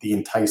the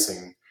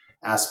enticing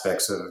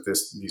aspects of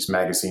these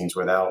magazines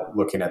without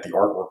looking at the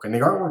artwork. And the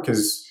artwork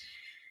is,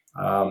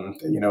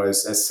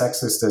 as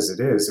sexist as it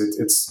is,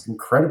 it's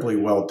incredibly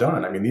well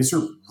done. I mean, these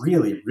are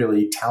really,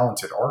 really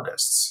talented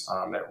artists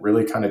that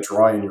really kind of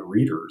draw in your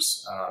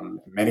readers.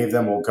 Many of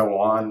them will go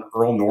on.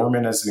 Earl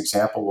Norman, as an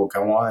example, will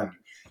go on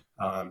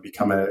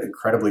become an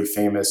incredibly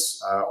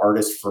famous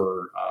artist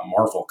for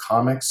Marvel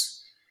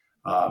Comics.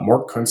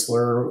 Mort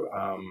Kunstler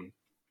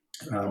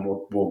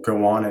will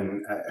go on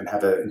and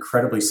have an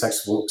incredibly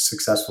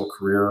successful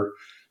career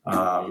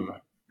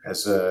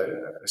as a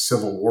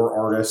Civil War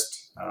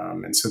artist.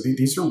 And so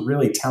these are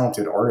really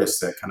talented artists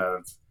that kind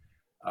of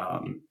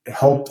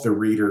help the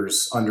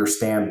readers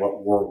understand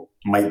what war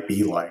might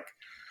be like.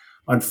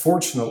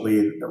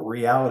 Unfortunately, the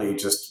reality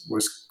just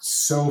was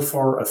so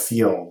far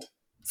afield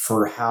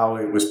for how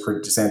it was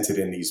presented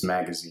in these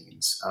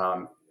magazines,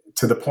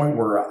 to the point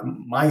where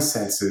my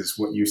sense is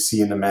what you see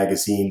in the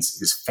magazines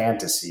is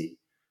fantasy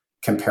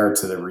compared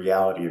to the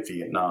reality of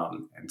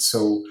Vietnam. And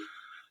so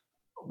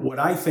what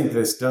I think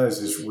this does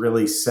is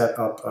really set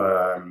up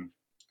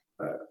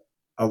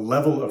a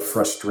level of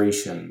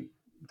frustration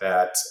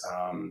that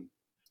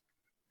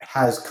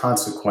has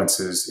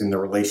consequences in the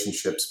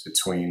relationships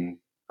between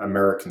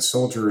American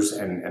soldiers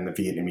and the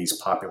Vietnamese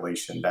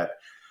population. That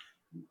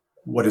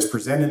what is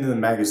presented in the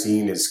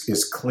magazine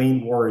is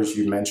clean war, as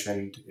you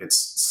mentioned.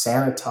 It's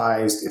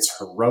sanitized, it's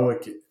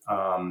heroic,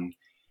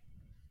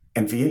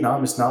 and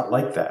Vietnam is not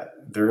like that.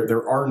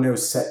 There are no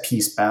set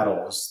piece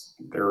battles.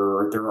 There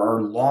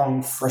are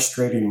long,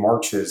 frustrating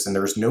marches, and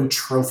there's no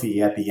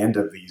trophy at the end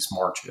of these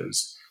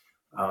marches.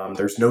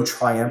 There's no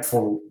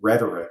triumphal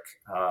rhetoric.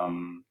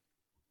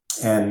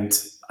 And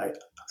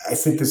I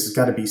think this has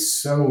got to be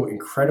so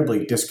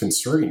incredibly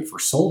disconcerting for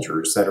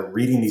soldiers that are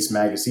reading these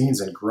magazines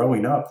and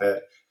growing up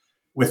that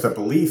with a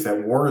belief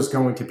that war is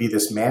going to be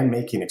this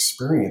man-making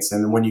experience.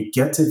 And when you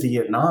get to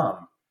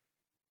Vietnam,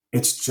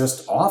 it's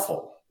just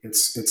awful.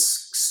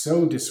 It's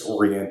so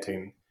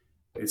disorienting.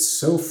 It's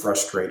so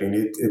frustrating.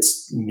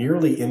 It's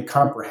nearly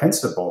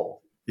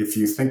incomprehensible if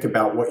you think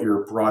about what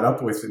you're brought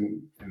up with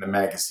in the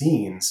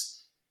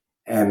magazines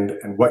and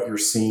what you're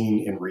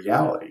seeing in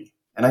reality.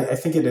 And I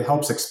think it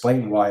helps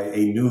explain why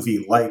a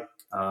movie like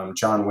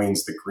John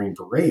Wayne's The Green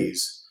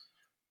Berets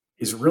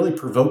is really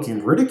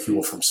provoking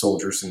ridicule from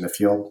soldiers in the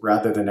field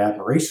rather than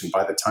admiration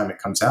by the time it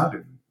comes out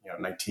in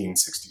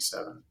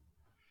 1967.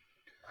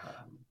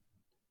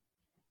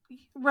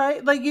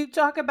 Right, like you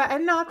talk about,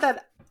 and not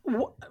that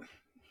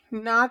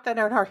in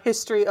our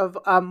history of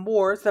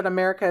wars that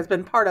America has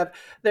been part of,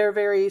 they're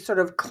very sort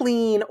of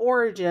clean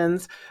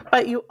origins,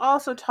 but you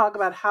also talk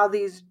about how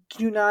these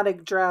do not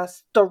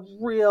address the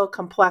real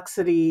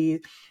complexity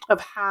of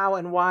how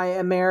and why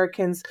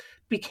Americans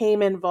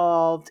became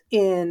involved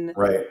in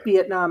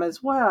Vietnam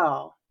as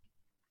well.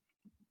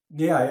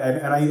 Yeah,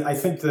 and I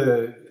think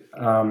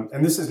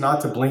and this is not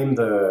to blame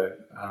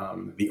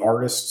the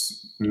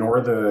artists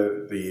nor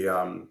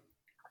the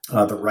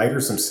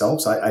writers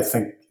themselves. I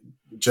think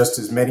just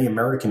as many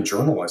American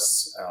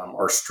journalists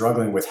are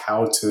struggling with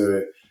how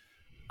to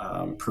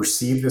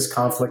perceive this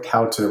conflict,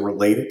 how to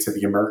relate it to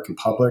the American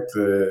public,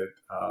 the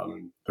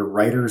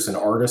writers and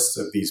artists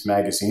of these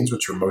magazines,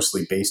 which are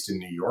mostly based in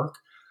New York,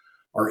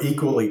 are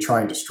equally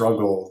trying to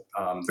struggle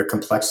the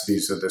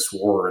complexities of this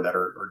war that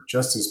are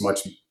just as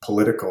much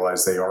political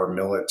as they are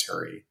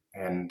military.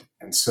 And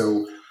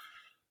so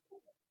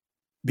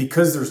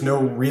because there's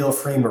no real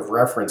frame of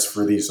reference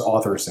for these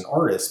authors and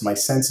artists, my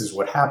sense is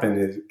what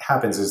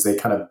happens is they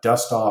kind of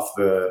dust off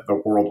the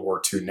World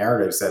War II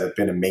narratives that have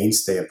been a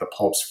mainstay of the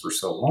pulps for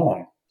so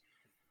long,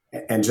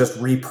 and just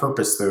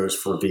repurpose those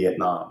for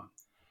Vietnam.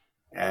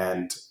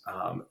 And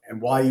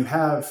while you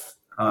have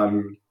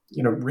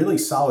really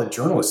solid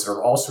journalists that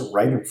are also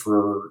writing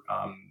for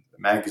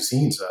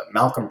magazines,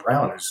 Malcolm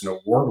Brown, who's an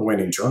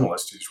award-winning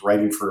journalist, who's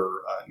writing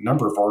for a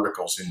number of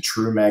articles in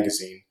True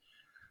magazine.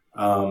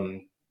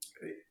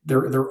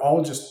 They're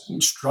all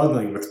just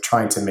struggling with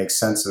trying to make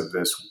sense of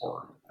this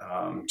war,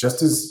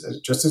 just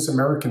as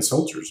American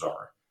soldiers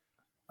are.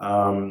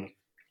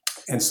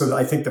 And so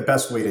I think the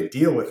best way to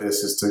deal with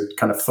this is to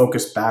kind of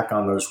focus back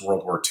on those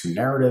World War II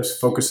narratives,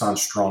 focus on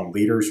strong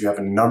leaders. You have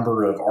a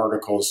number of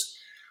articles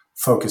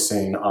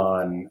focusing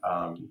on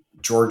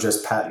George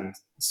S. Patton's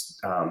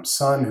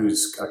son,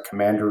 who's a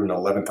commander in the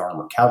 11th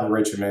Armored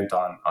Cavalry Regiment,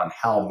 on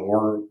Hal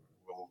Moore,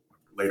 we'll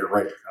later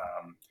write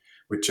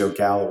with Joe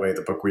Galloway,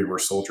 the book We Were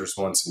Soldiers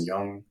Once and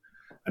Young,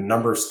 a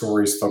number of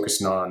stories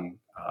focusing on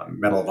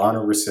Medal of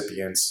Honor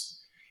recipients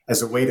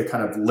as a way to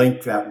kind of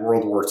link that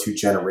World War II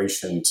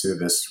generation to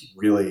this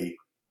really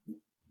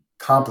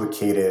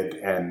complicated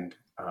and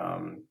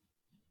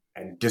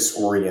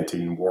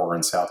disorienting war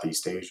in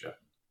Southeast Asia.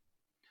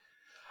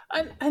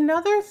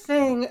 Another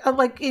thing,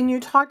 and you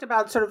talked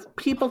about sort of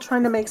people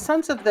trying to make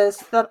sense of this,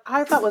 that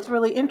I thought was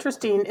really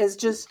interesting is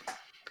just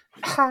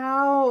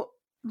how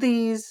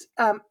these,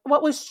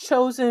 what was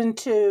chosen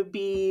to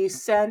be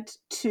sent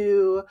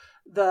to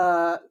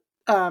the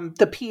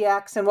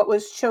PX and what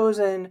was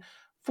chosen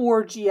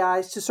for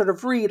GIs to sort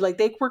of read. Like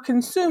they were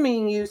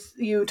consuming,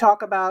 you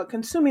talk about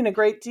consuming a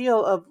great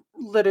deal of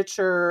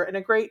literature and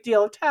a great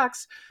deal of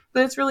text,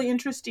 but it's really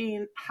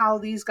interesting how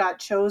these got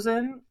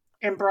chosen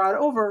and brought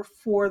over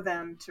for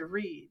them to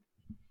read.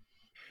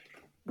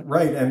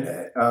 Right. And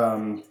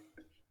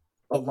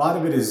a lot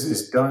of it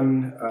is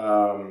done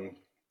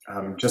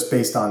just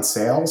based on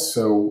sales.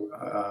 So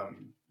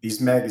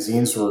these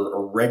magazines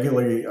are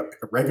regularly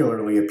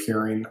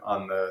appearing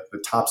on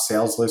the top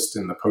sales list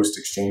in the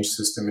post-exchange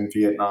system in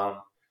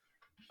Vietnam.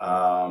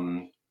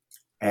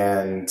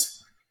 And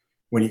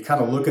when you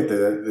kind of look at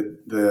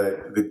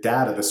the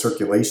data, the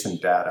circulation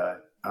data,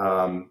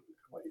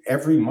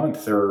 every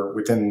month they're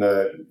within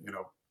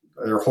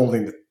they're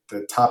holding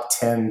the top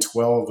 10,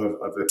 12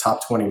 of the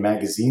top 20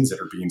 magazines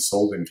that are being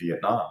sold in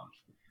Vietnam.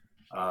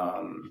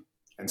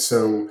 And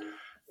so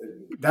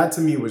that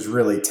to me was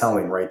really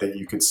telling, right? That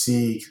you could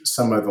see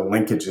some of the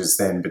linkages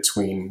then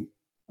between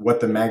what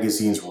the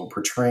magazines were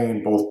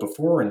portraying both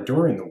before and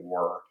during the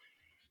war.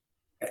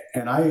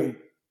 And I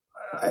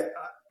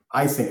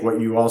think what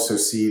you also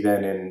see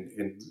then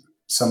in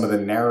some of the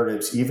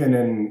narratives, even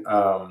in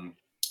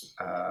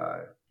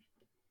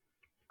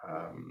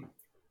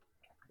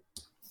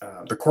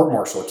the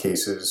court-martial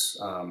cases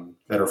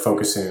that are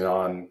focusing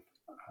on,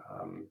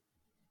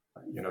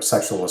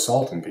 sexual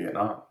assault in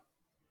Vietnam.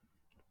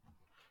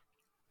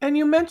 And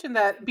you mentioned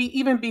that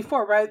even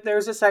before, right?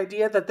 There's this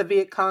idea that the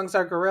Viet Congs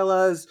are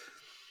guerrillas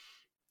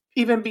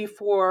even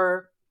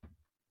before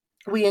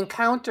we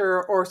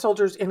encounter or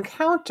soldiers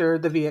encounter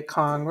the Viet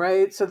Cong,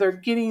 right? So they're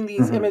getting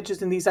these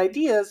images and these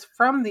ideas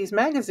from these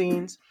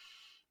magazines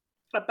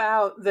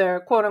about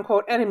their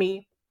quote-unquote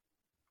enemy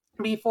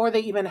before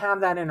they even have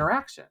that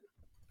interaction.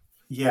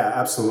 Yeah,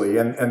 absolutely.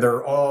 And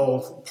they're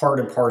all part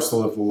and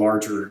parcel of the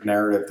larger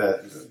narrative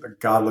that the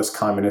godless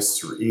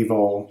communists are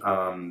evil.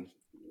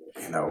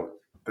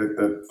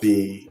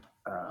 The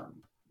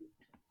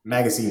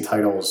magazine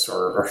titles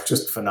are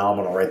just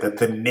phenomenal, right?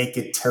 The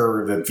naked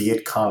terror of the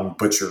Viet Cong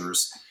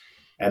butchers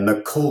and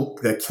the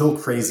kill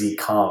crazy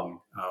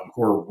Cong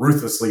who are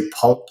ruthlessly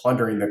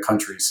plundering the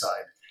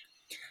countryside.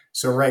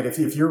 So, right, if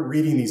you're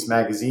reading these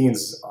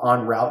magazines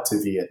en route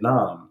to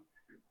Vietnam,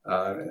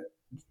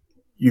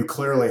 you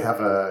clearly have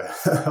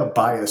a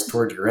bias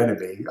toward your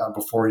enemy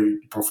before you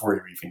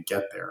even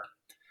get there,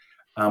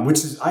 which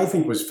I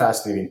think was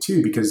fascinating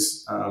too,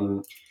 because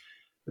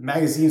the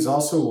magazines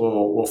also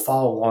will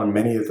follow along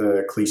many of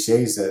the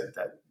cliches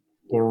that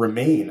will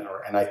remain,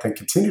 and I think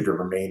continue to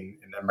remain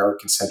in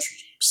American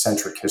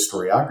centric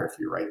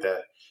historiography, right?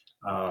 That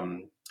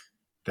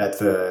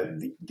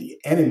the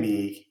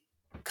enemy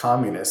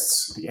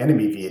communists, the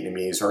enemy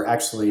Vietnamese, are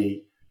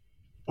actually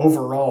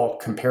overall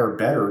compare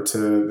better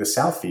to the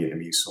South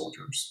Vietnamese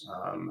soldiers,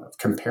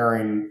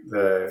 comparing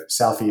the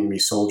South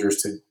Vietnamese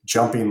soldiers to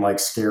jumping like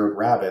scared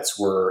rabbits,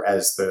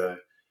 whereas the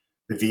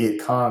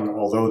Viet Cong,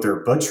 although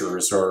they're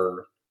butchers,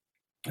 are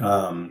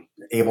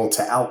able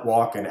to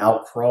outwalk and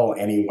outcrawl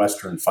any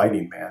Western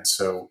fighting man.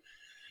 So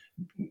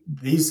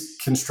these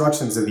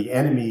constructions of the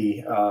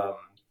enemy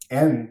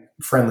and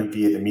friendly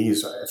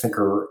Vietnamese, I think,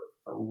 are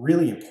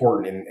really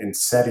important in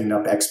setting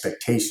up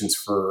expectations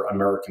for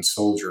American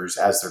soldiers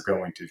as they're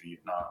going to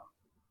Vietnam.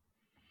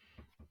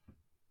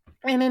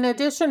 And in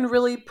addition,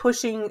 really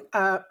pushing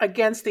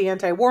against the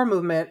anti-war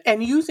movement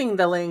and using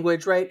the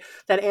language, right,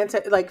 that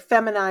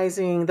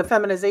feminizing the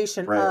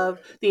feminization of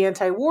the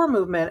anti-war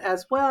movement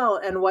as well,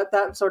 and what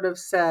that sort of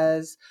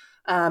says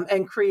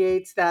and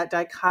creates that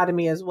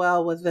dichotomy as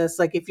well with this,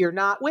 like, if you're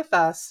not with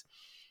us,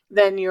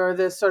 then you're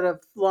this sort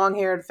of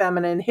long-haired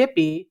feminine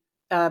hippie.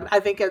 I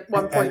think at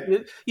one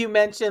point you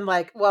mentioned,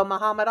 like, well,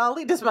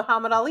 does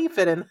Muhammad Ali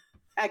fit in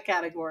that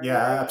category? Yeah,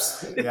 right?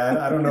 absolutely.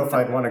 Yeah, I don't know if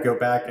I'd want to go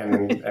back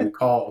and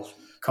call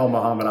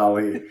Muhammad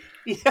Ali.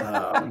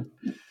 Yeah.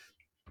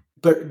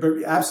 But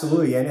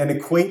absolutely, and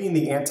equating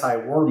the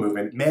anti-war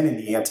movement, men in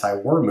the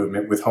anti-war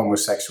movement, with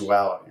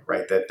homosexuality,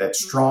 right? That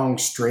strong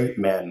straight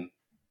men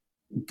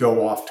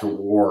go off to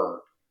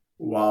war,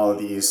 while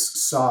these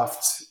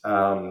soft,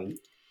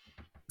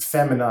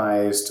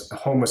 feminized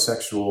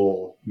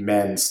homosexual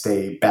men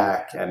stay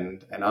back.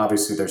 And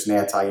obviously there's an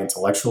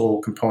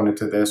anti-intellectual component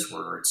to this,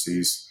 where it's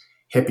these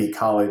hippie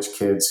college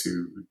kids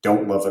who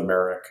don't love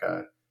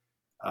America.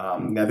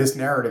 Now, this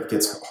narrative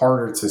gets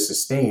harder to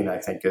sustain, I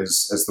think,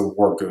 as the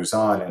war goes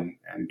on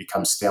and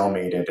becomes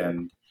stalemated,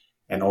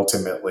 and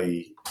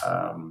ultimately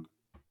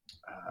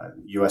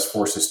U.S.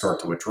 forces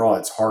start to withdraw.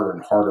 It's harder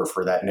and harder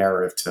for that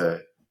narrative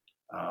to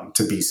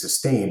be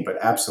sustained. But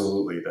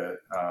absolutely,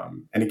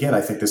 and again, I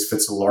think this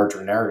fits a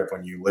larger narrative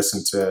when you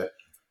listen to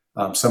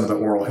some of the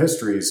oral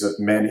histories of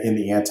men in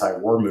the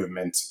anti-war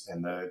movement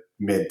in the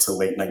mid to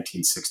late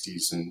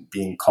 1960s, and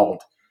being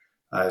called,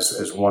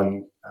 as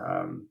one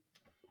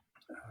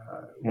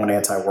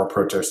anti-war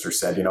protester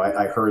said,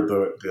 I heard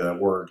the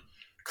word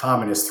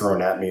communist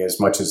thrown at me as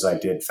much as I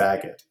did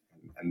faggot.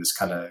 And this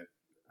kind of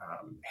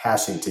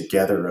hashing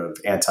together of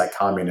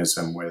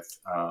anti-communism with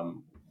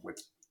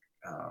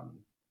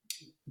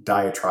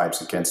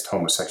diatribes against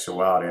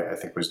homosexuality, I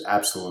think, was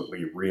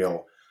absolutely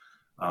real,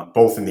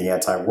 both in the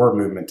anti-war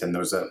movement and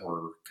those that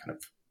were kind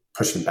of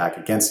pushing back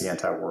against the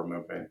anti-war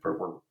movement, but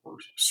were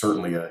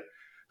certainly a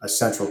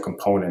central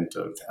component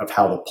of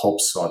how the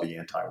pulps saw the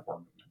anti-war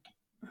movement.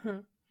 Mm-hmm.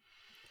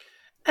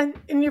 And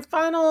in your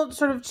final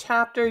sort of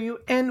chapter, you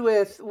end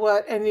with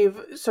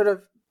you've sort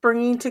of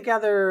bringing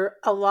together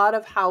a lot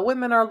of how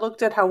women are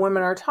looked at, how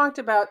women are talked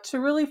about, to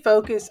really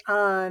focus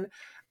on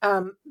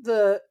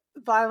the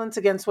violence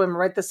against women,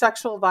 right? The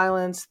sexual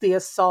violence, the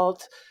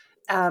assault,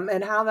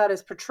 and how that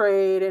is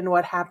portrayed and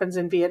what happens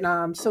in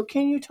Vietnam. So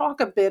can you talk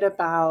a bit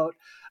about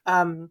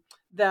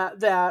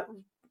that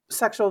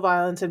sexual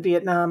violence in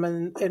Vietnam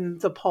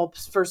and the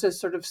pulps versus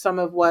sort of some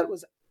of what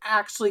was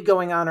actually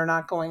going on or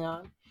not going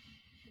on?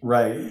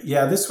 Right.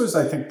 Yeah, this was,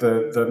 I think,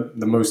 the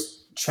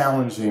most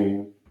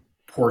challenging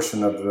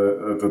portion of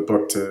the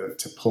book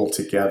to pull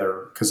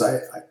together, because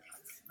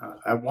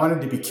I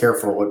wanted to be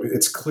careful.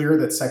 It's clear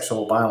that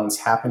sexual violence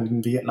happened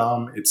in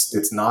Vietnam.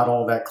 It's not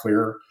all that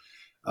clear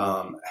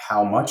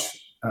how much.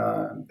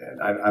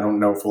 I don't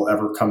know if we'll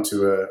ever come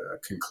to a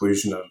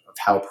conclusion of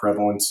how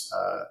prevalent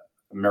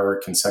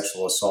American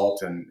sexual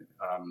assault and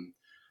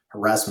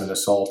harassment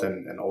assault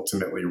and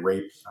ultimately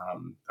rape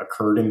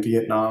occurred in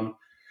Vietnam.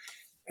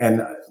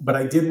 But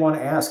I did want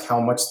to ask how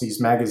much these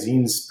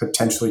magazines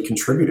potentially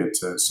contributed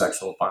to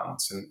sexual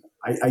violence. And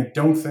I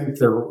don't think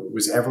there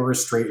was ever a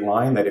straight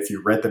line that if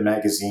you read the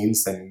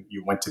magazines, then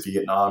you went to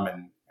Vietnam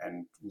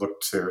and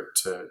looked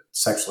to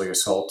sexually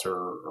assault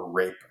or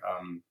rape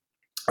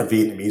a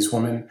Vietnamese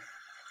woman.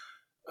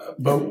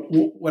 But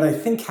what I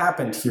think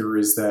happened here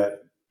is that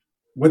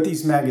what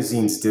these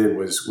magazines did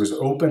was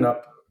open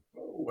up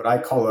what I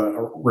call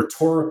a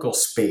rhetorical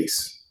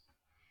space.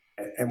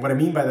 And what I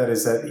mean by that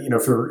is that,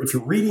 if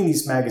you're reading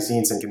these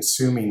magazines and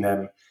consuming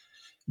them,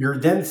 you're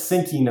then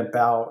thinking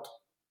about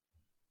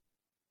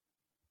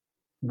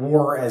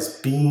war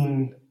as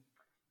being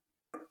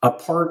a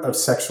part of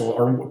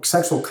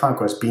sexual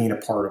conquest being a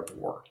part of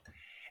war.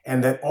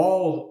 And that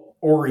all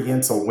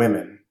Oriental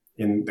women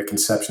in the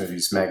conception of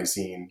these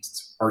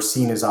magazines are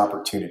seen as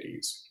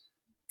opportunities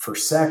for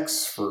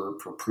sex, for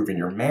proving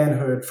your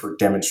manhood, for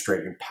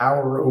demonstrating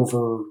power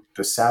over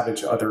the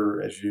savage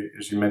other, as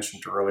you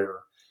mentioned earlier.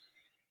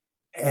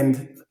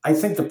 And I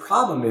think the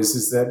problem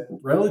is that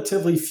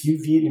relatively few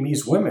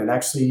Vietnamese women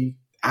actually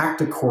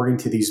act according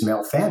to these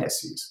male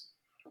fantasies.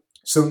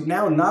 So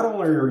now not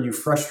only are you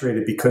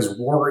frustrated because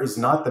war is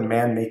not the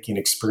man-making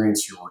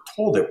experience you were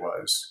told it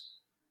was,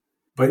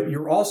 but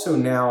you're also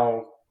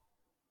now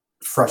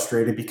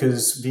frustrated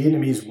because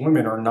Vietnamese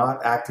women are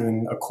not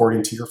acting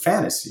according to your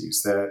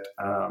fantasies, that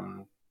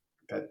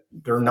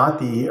they're not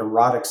the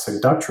erotic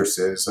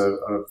seductresses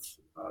of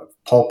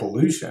pulp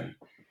illusion.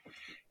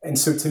 And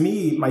so to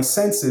me, my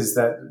sense is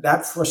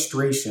that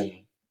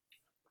frustration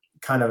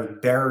kind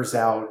of bears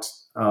out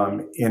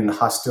in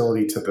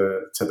hostility to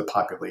the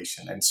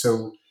population. And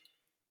so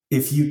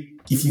if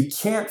you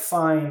can't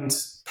find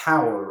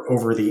power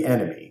over the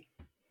enemy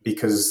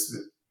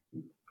because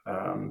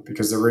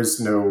there is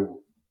no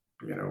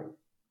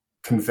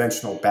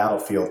conventional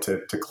battlefield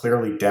to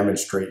clearly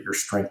demonstrate your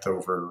strength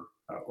over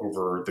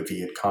the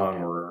Viet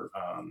Cong or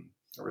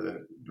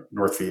the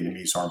North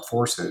Vietnamese armed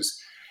forces,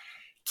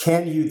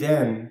 can you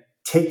then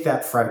take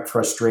that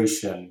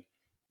frustration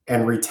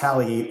and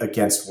retaliate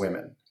against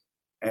women?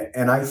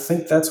 And I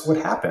think that's what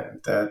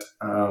happened. That,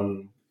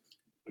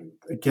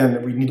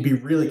 again, we need to be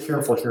really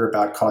careful here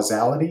about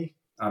causality,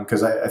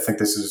 because I think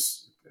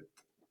it's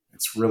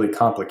really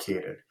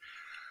complicated.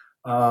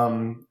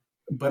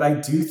 But I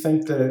do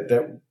think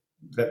that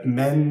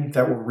men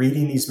that were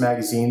reading these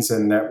magazines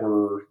and that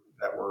were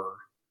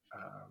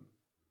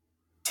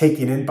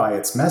taken in by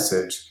its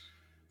message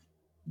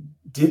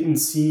didn't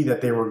see that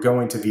they were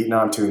going to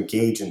Vietnam to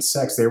engage in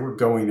sex. They were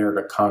going there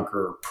to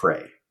conquer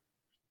prey.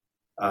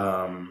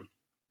 And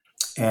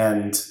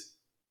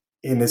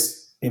in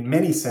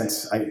many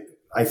sense,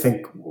 I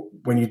think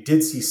when you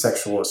did see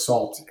sexual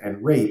assault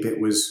and rape,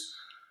 it was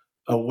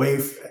a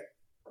way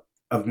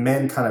of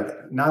men kind of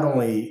not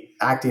only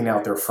acting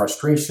out their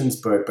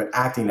frustrations, but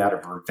acting out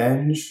of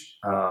revenge.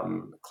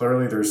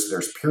 Clearly,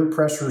 there's peer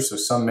pressure. So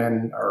some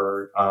men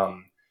are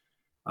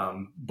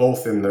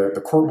both in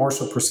the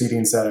court-martial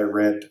proceedings that I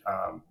read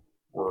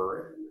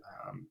were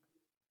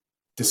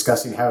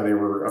discussing how they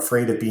were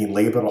afraid of being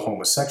labeled a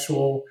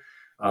homosexual.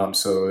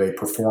 So they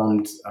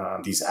performed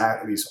these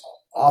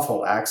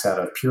awful acts out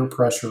of peer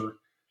pressure,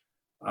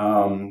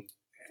 and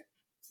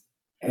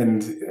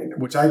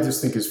which I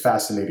just think is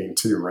fascinating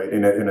too, right?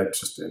 In a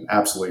just an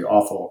absolutely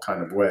awful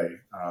kind of way.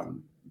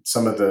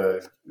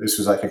 This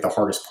was, I think, the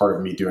hardest part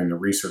of me doing the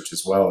research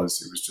as well,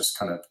 is it was just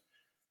kind of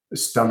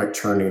stomach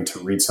churning to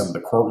read some of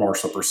the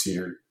court-martial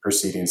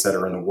proceedings that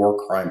are in the war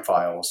crime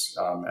files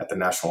at the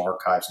National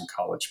Archives in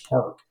College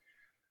Park.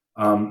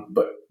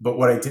 But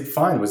what I did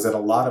find was that a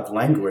lot of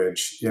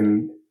language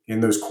in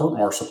those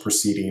court-martial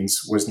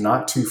proceedings was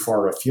not too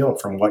far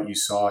afield from what you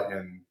saw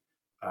in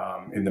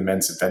the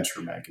men's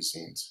adventure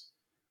magazines.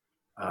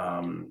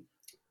 And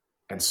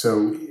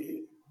so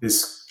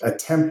this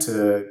attempt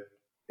to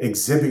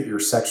exhibit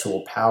your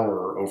sexual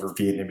power over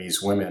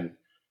Vietnamese women,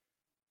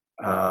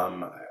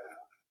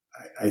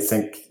 I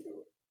think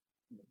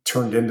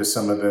turned into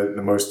some of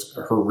the most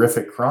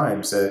horrific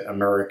crimes that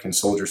American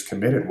soldiers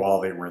committed while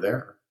they were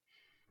there.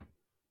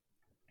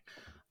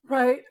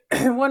 Right.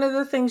 One of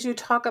the things you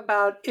talk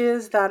about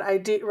is that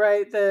idea,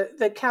 right?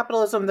 The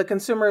capitalism, the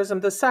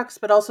consumerism, the sex,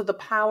 but also the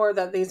power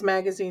that these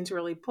magazines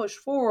really push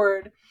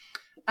forward.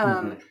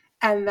 And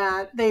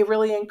that they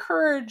really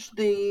encourage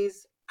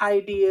these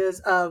ideas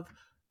of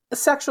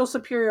sexual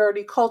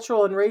superiority,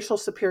 cultural and racial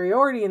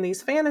superiority in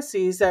these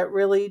fantasies that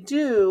really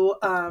do,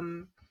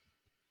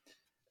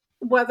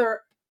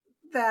 whether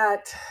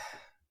that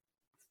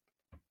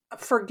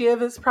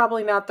forgive is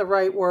probably not the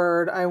right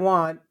word I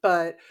want,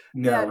 but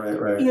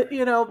right.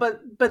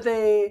 But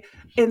they,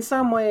 in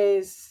some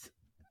ways,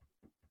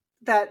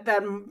 that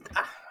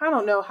I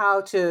don't know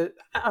how to.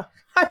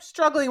 I'm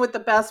struggling with the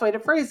best way to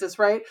phrase this,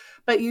 right?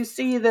 But you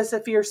see this,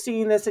 if you're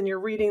seeing this and you're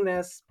reading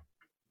this,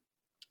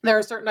 there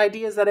are certain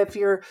ideas that if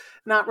you're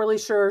not really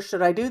sure,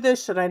 should I do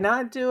this? Should I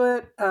not do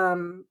it?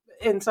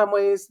 In some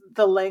ways,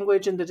 the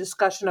language and the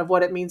discussion of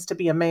what it means to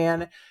be a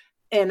man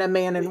and a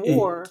man in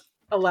war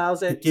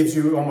allows it. It gives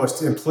you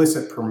almost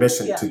implicit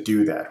permission to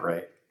do that,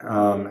 right?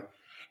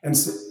 And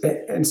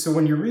so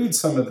when you read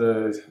some of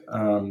the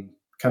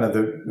kind of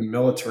the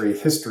military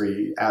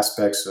history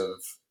aspects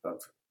of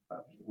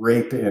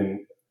rape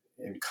in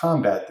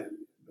combat,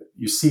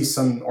 you see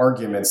some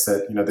arguments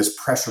that, this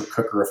pressure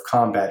cooker of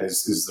combat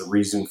is the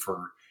reason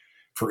for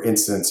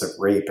incidents of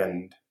rape,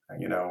 and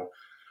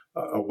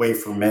a way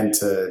for men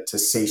to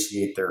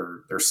satiate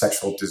their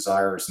sexual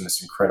desires in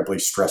this incredibly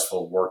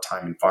stressful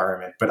wartime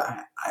environment. But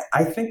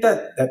I think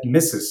that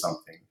misses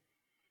something.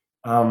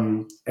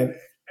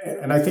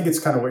 And I think it's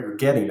kind of what you're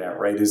getting at,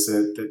 right? Is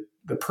that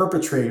the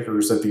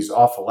perpetrators of these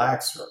awful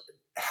acts,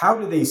 how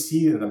do they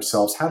see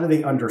themselves? How do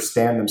they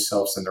understand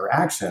themselves and their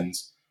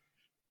actions?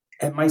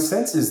 And my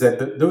sense is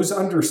that those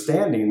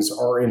understandings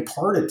are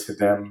imparted to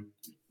them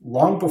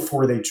long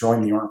before they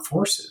join the armed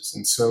forces.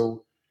 And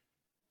so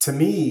to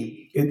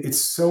me, it's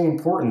so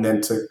important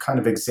then to kind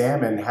of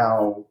examine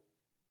how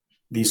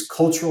these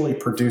culturally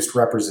produced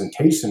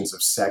representations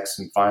of sex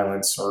and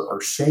violence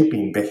are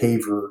shaping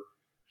behavior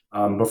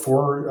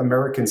before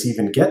Americans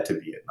even get to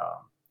Vietnam.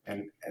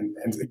 And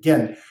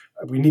again,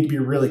 we need to be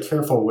really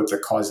careful with the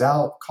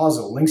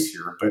causal links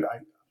here, but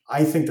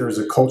I think there's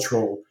a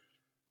cultural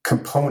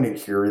component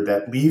here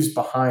that leaves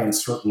behind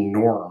certain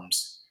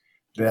norms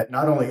that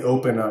not only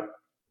open up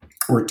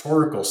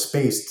rhetorical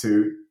space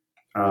to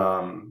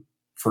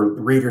for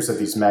readers of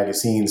these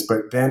magazines,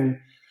 but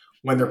then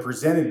when they're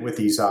presented with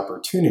these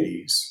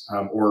opportunities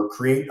or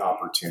create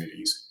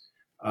opportunities,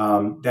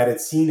 that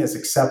it's seen as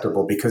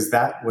acceptable because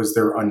that was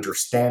their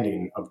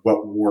understanding of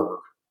what war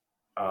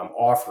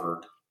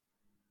offered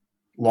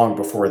long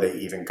before they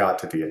even got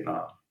to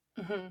Vietnam.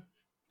 Mm-hmm.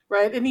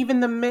 Right. And even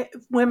the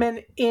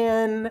women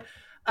in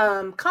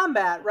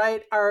combat,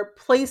 right, are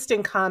placed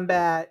in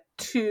combat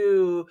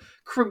to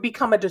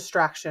become a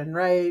distraction,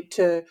 right,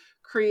 to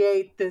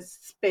create this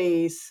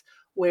space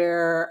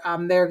where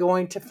they're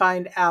going to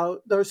find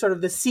out those sort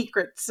of the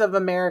secrets of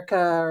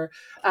America,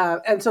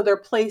 and so they're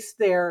placed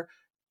there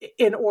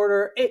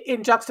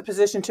in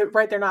juxtaposition to,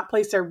 right, they're not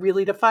placed there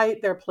really to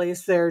fight, they're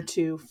placed there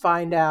to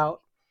find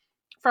out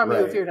from you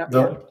if you're not.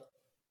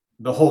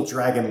 The whole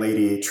dragon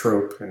lady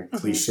trope and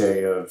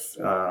cliche of,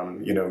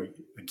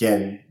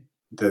 again,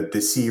 the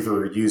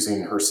deceiver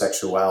using her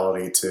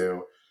sexuality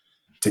to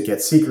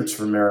get secrets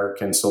from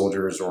American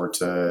soldiers or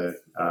to,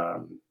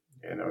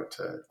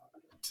 to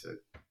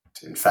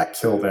in fact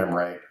kill them,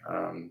 right?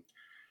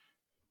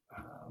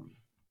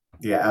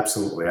 Yeah,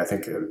 absolutely. I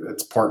think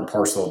it's part and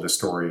parcel of the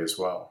story as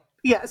well.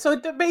 Yeah,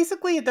 so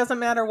basically it doesn't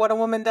matter what a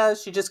woman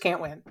does, she just can't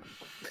win.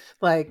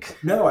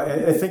 No,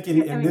 I think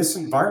in this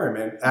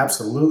environment,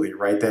 absolutely,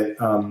 right? That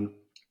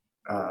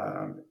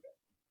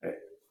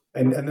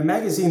and the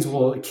magazines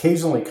will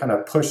occasionally kind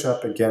of push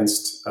up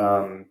against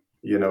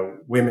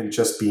women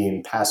just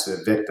being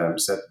passive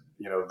victims. That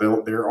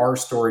there are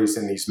stories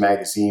in these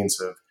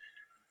magazines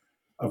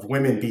of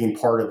women being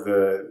part of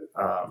the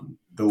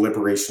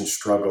liberation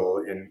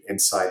struggle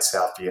inside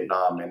South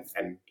Vietnam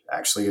and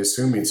actually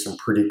assuming some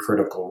pretty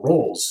critical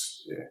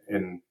roles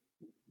in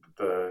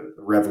the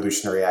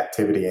revolutionary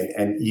activity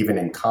and even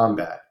in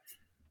combat.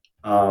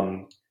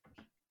 And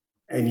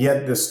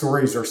yet the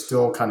stories are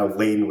still kind of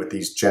laden with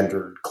these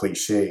gendered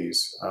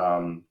cliches.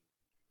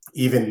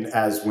 Even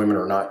as women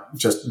are not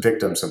just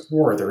victims of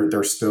war,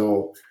 they're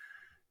still,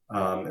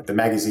 the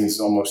magazines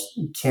almost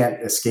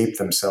can't escape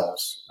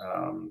themselves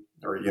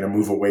or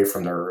move away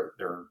from their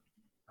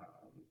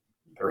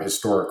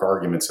historic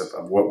arguments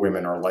of what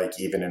women are like,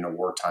 even in a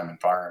wartime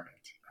environment.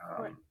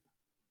 Right.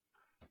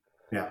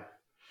 Yeah.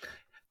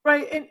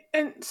 Right.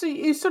 And so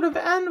you sort of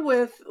end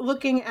with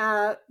looking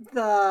at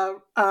the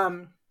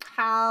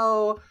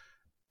how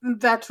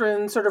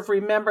veterans sort of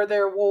remember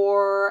their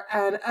war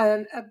and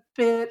a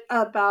bit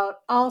about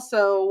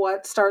also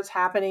what starts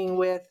happening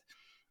with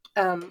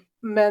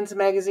men's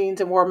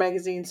magazines and war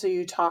magazines. So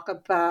you talk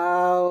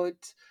about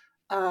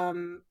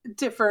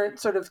different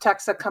sort of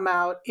texts that come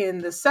out in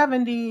the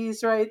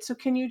 70s, right? So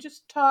can you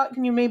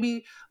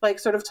maybe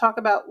sort of talk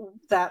about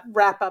that,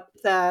 wrap up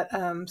that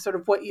sort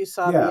of what you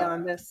saw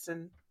beyond this?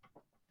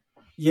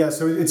 Yeah,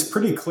 so it's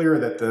pretty clear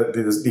that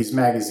these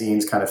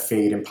magazines kind of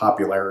fade in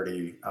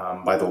popularity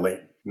by the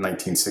late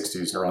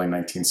 1960s and early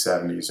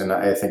 1970s. And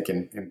I think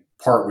in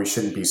part we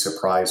shouldn't be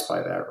surprised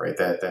by that, right?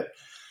 That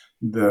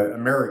the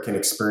American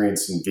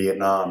experience in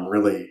Vietnam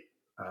really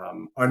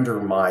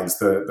undermines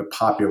the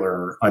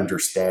popular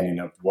understanding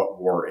of what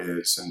war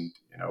is. And,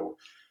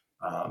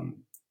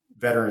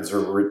 veterans are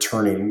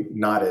returning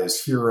not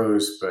as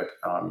heroes, but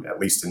at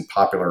least in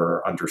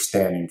popular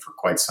understanding for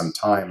quite some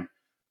time,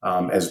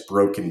 as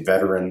broken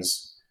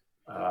veterans.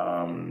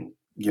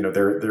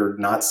 They're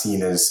not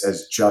seen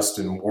as just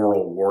and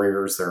moral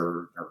warriors.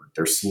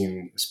 They're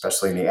seen,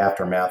 especially in the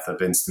aftermath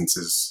of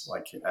instances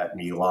like at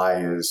My Lai,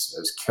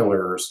 as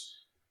killers.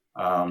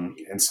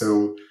 And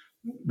so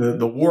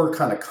the war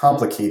kind of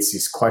complicates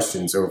these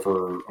questions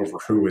over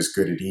who is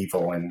good and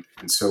evil. And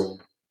so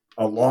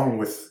along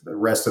with the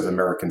rest of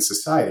American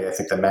society, I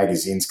think the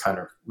magazines kind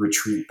of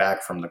retreat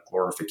back from the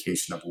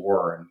glorification of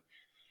war.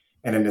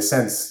 And in a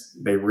sense,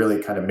 they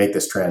really kind of make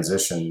this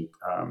transition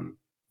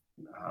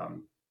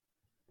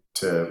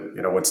to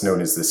what's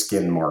known as the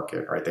skin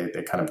market, right?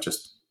 They kind of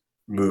just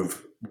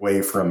move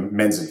away from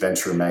men's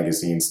adventure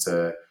magazines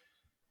to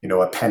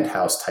a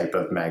Penthouse type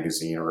of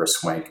magazine or a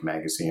Swank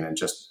magazine, and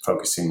just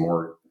focusing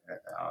more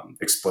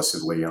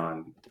explicitly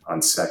on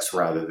sex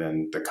rather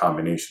than the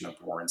combination of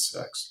war and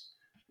sex.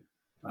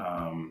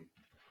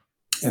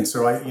 And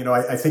so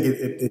I think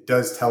it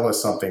does tell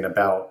us something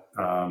about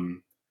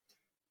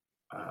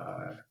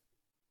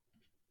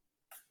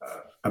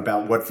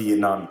what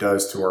Vietnam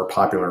does to our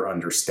popular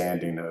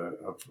understanding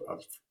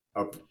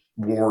of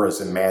war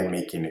as a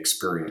man-making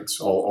experience.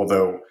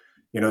 Although,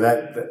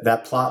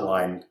 that plot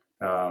line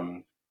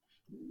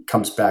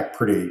comes back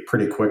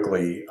pretty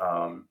quickly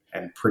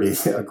and pretty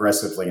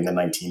aggressively in the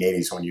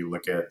 1980s when you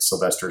look at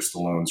Sylvester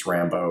Stallone's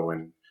Rambo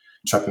and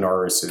Chuck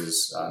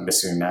Norris's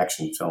Missing in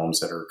Action films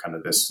that are kind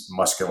of this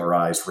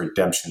muscularized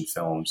redemption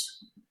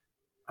films.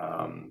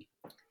 And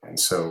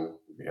so,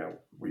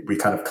 we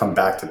kind of come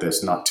back to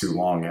this not too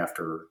long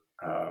after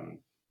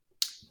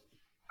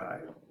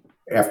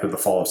the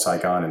fall of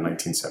Saigon in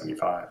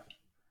 1975.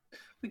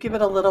 We give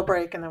it a little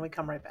break and then we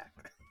come right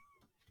back.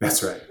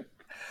 That's right.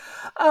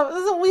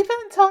 So we've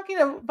been talking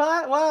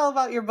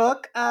about your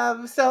book.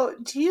 So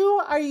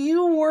are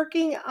you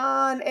working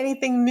on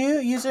anything new?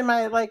 Usually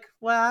my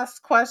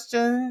last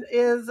question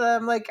is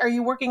are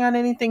you working on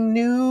anything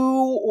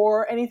new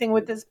or anything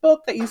with this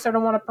book that you sort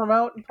of want to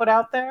promote and put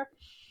out there?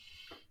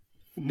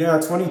 No,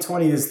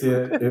 2020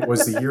 it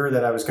was the year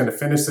that I was going to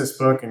finish this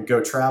book and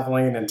go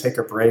traveling and take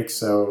a break.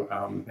 So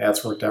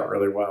that's worked out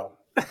really well.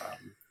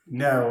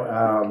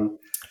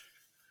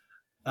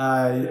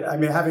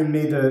 Having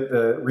made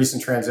the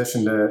recent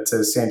transition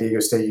to San Diego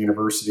State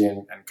University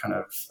and kind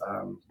of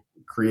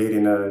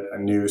creating a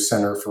new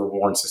Center for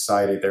War and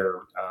Society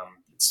there,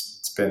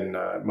 it's been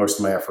most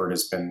of my effort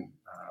has been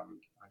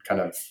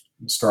kind of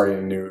starting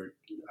a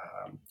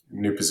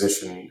new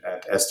position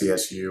at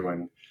SDSU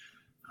and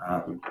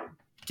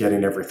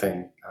getting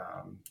everything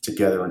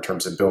together in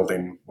terms of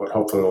building what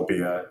hopefully will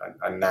be a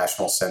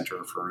national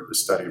center for the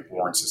study of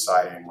war and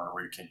society, and where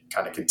we can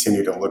kind of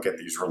continue to look at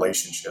these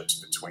relationships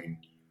between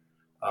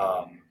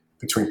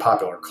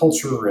popular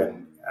culture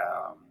and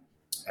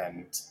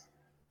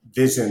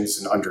visions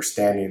and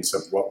understandings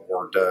of what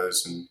war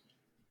does,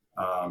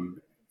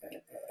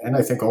 and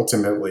I think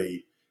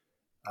ultimately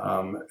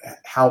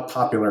how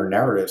popular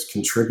narratives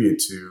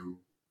contribute to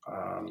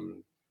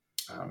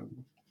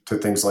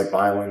things like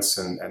violence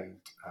and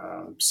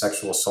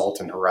sexual assault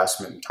and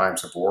harassment in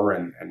times of war,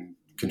 and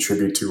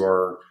contribute to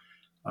our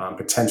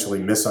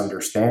potentially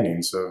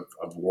misunderstandings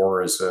of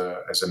war as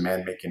a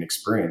man-making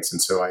experience.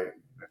 And so,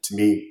 to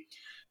me,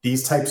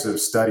 these types of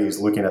studies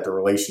looking at the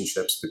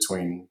relationships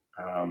between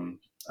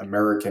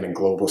American and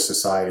global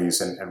societies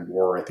and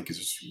war, I think,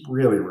 is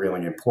really,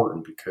 really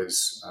important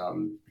because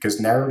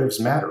narratives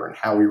matter, and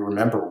how we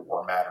remember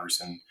war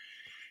matters,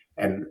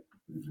 and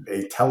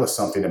they tell us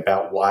something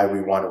about why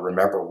we want to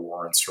remember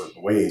war in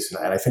certain ways,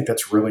 and I think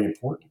that's really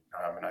important.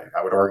 And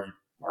I would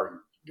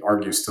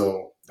argue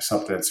still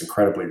something that's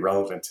incredibly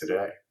relevant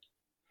today.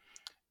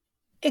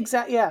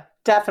 Exactly. Yeah,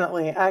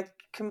 definitely. I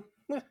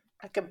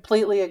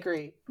completely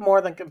agree.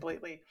 More than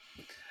completely.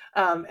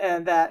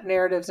 And that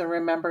narratives and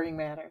remembering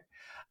matter.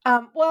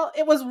 Well,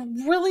 it was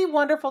really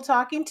wonderful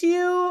talking to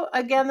you.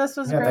 Again, this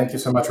was Greg. Thank you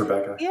so much,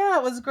 Rebecca. Yeah,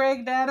 it was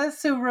Greg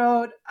Daddis who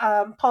wrote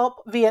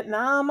Pulp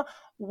Vietnam,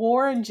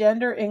 War and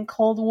Gender in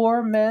Cold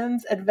War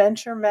Men's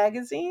Adventure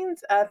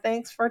Magazines.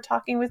 Thanks for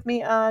talking with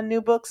me on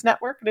New Books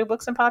Network, New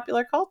Books in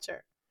Popular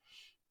Culture.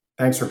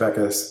 Thanks,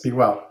 Rebecca. Be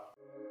well.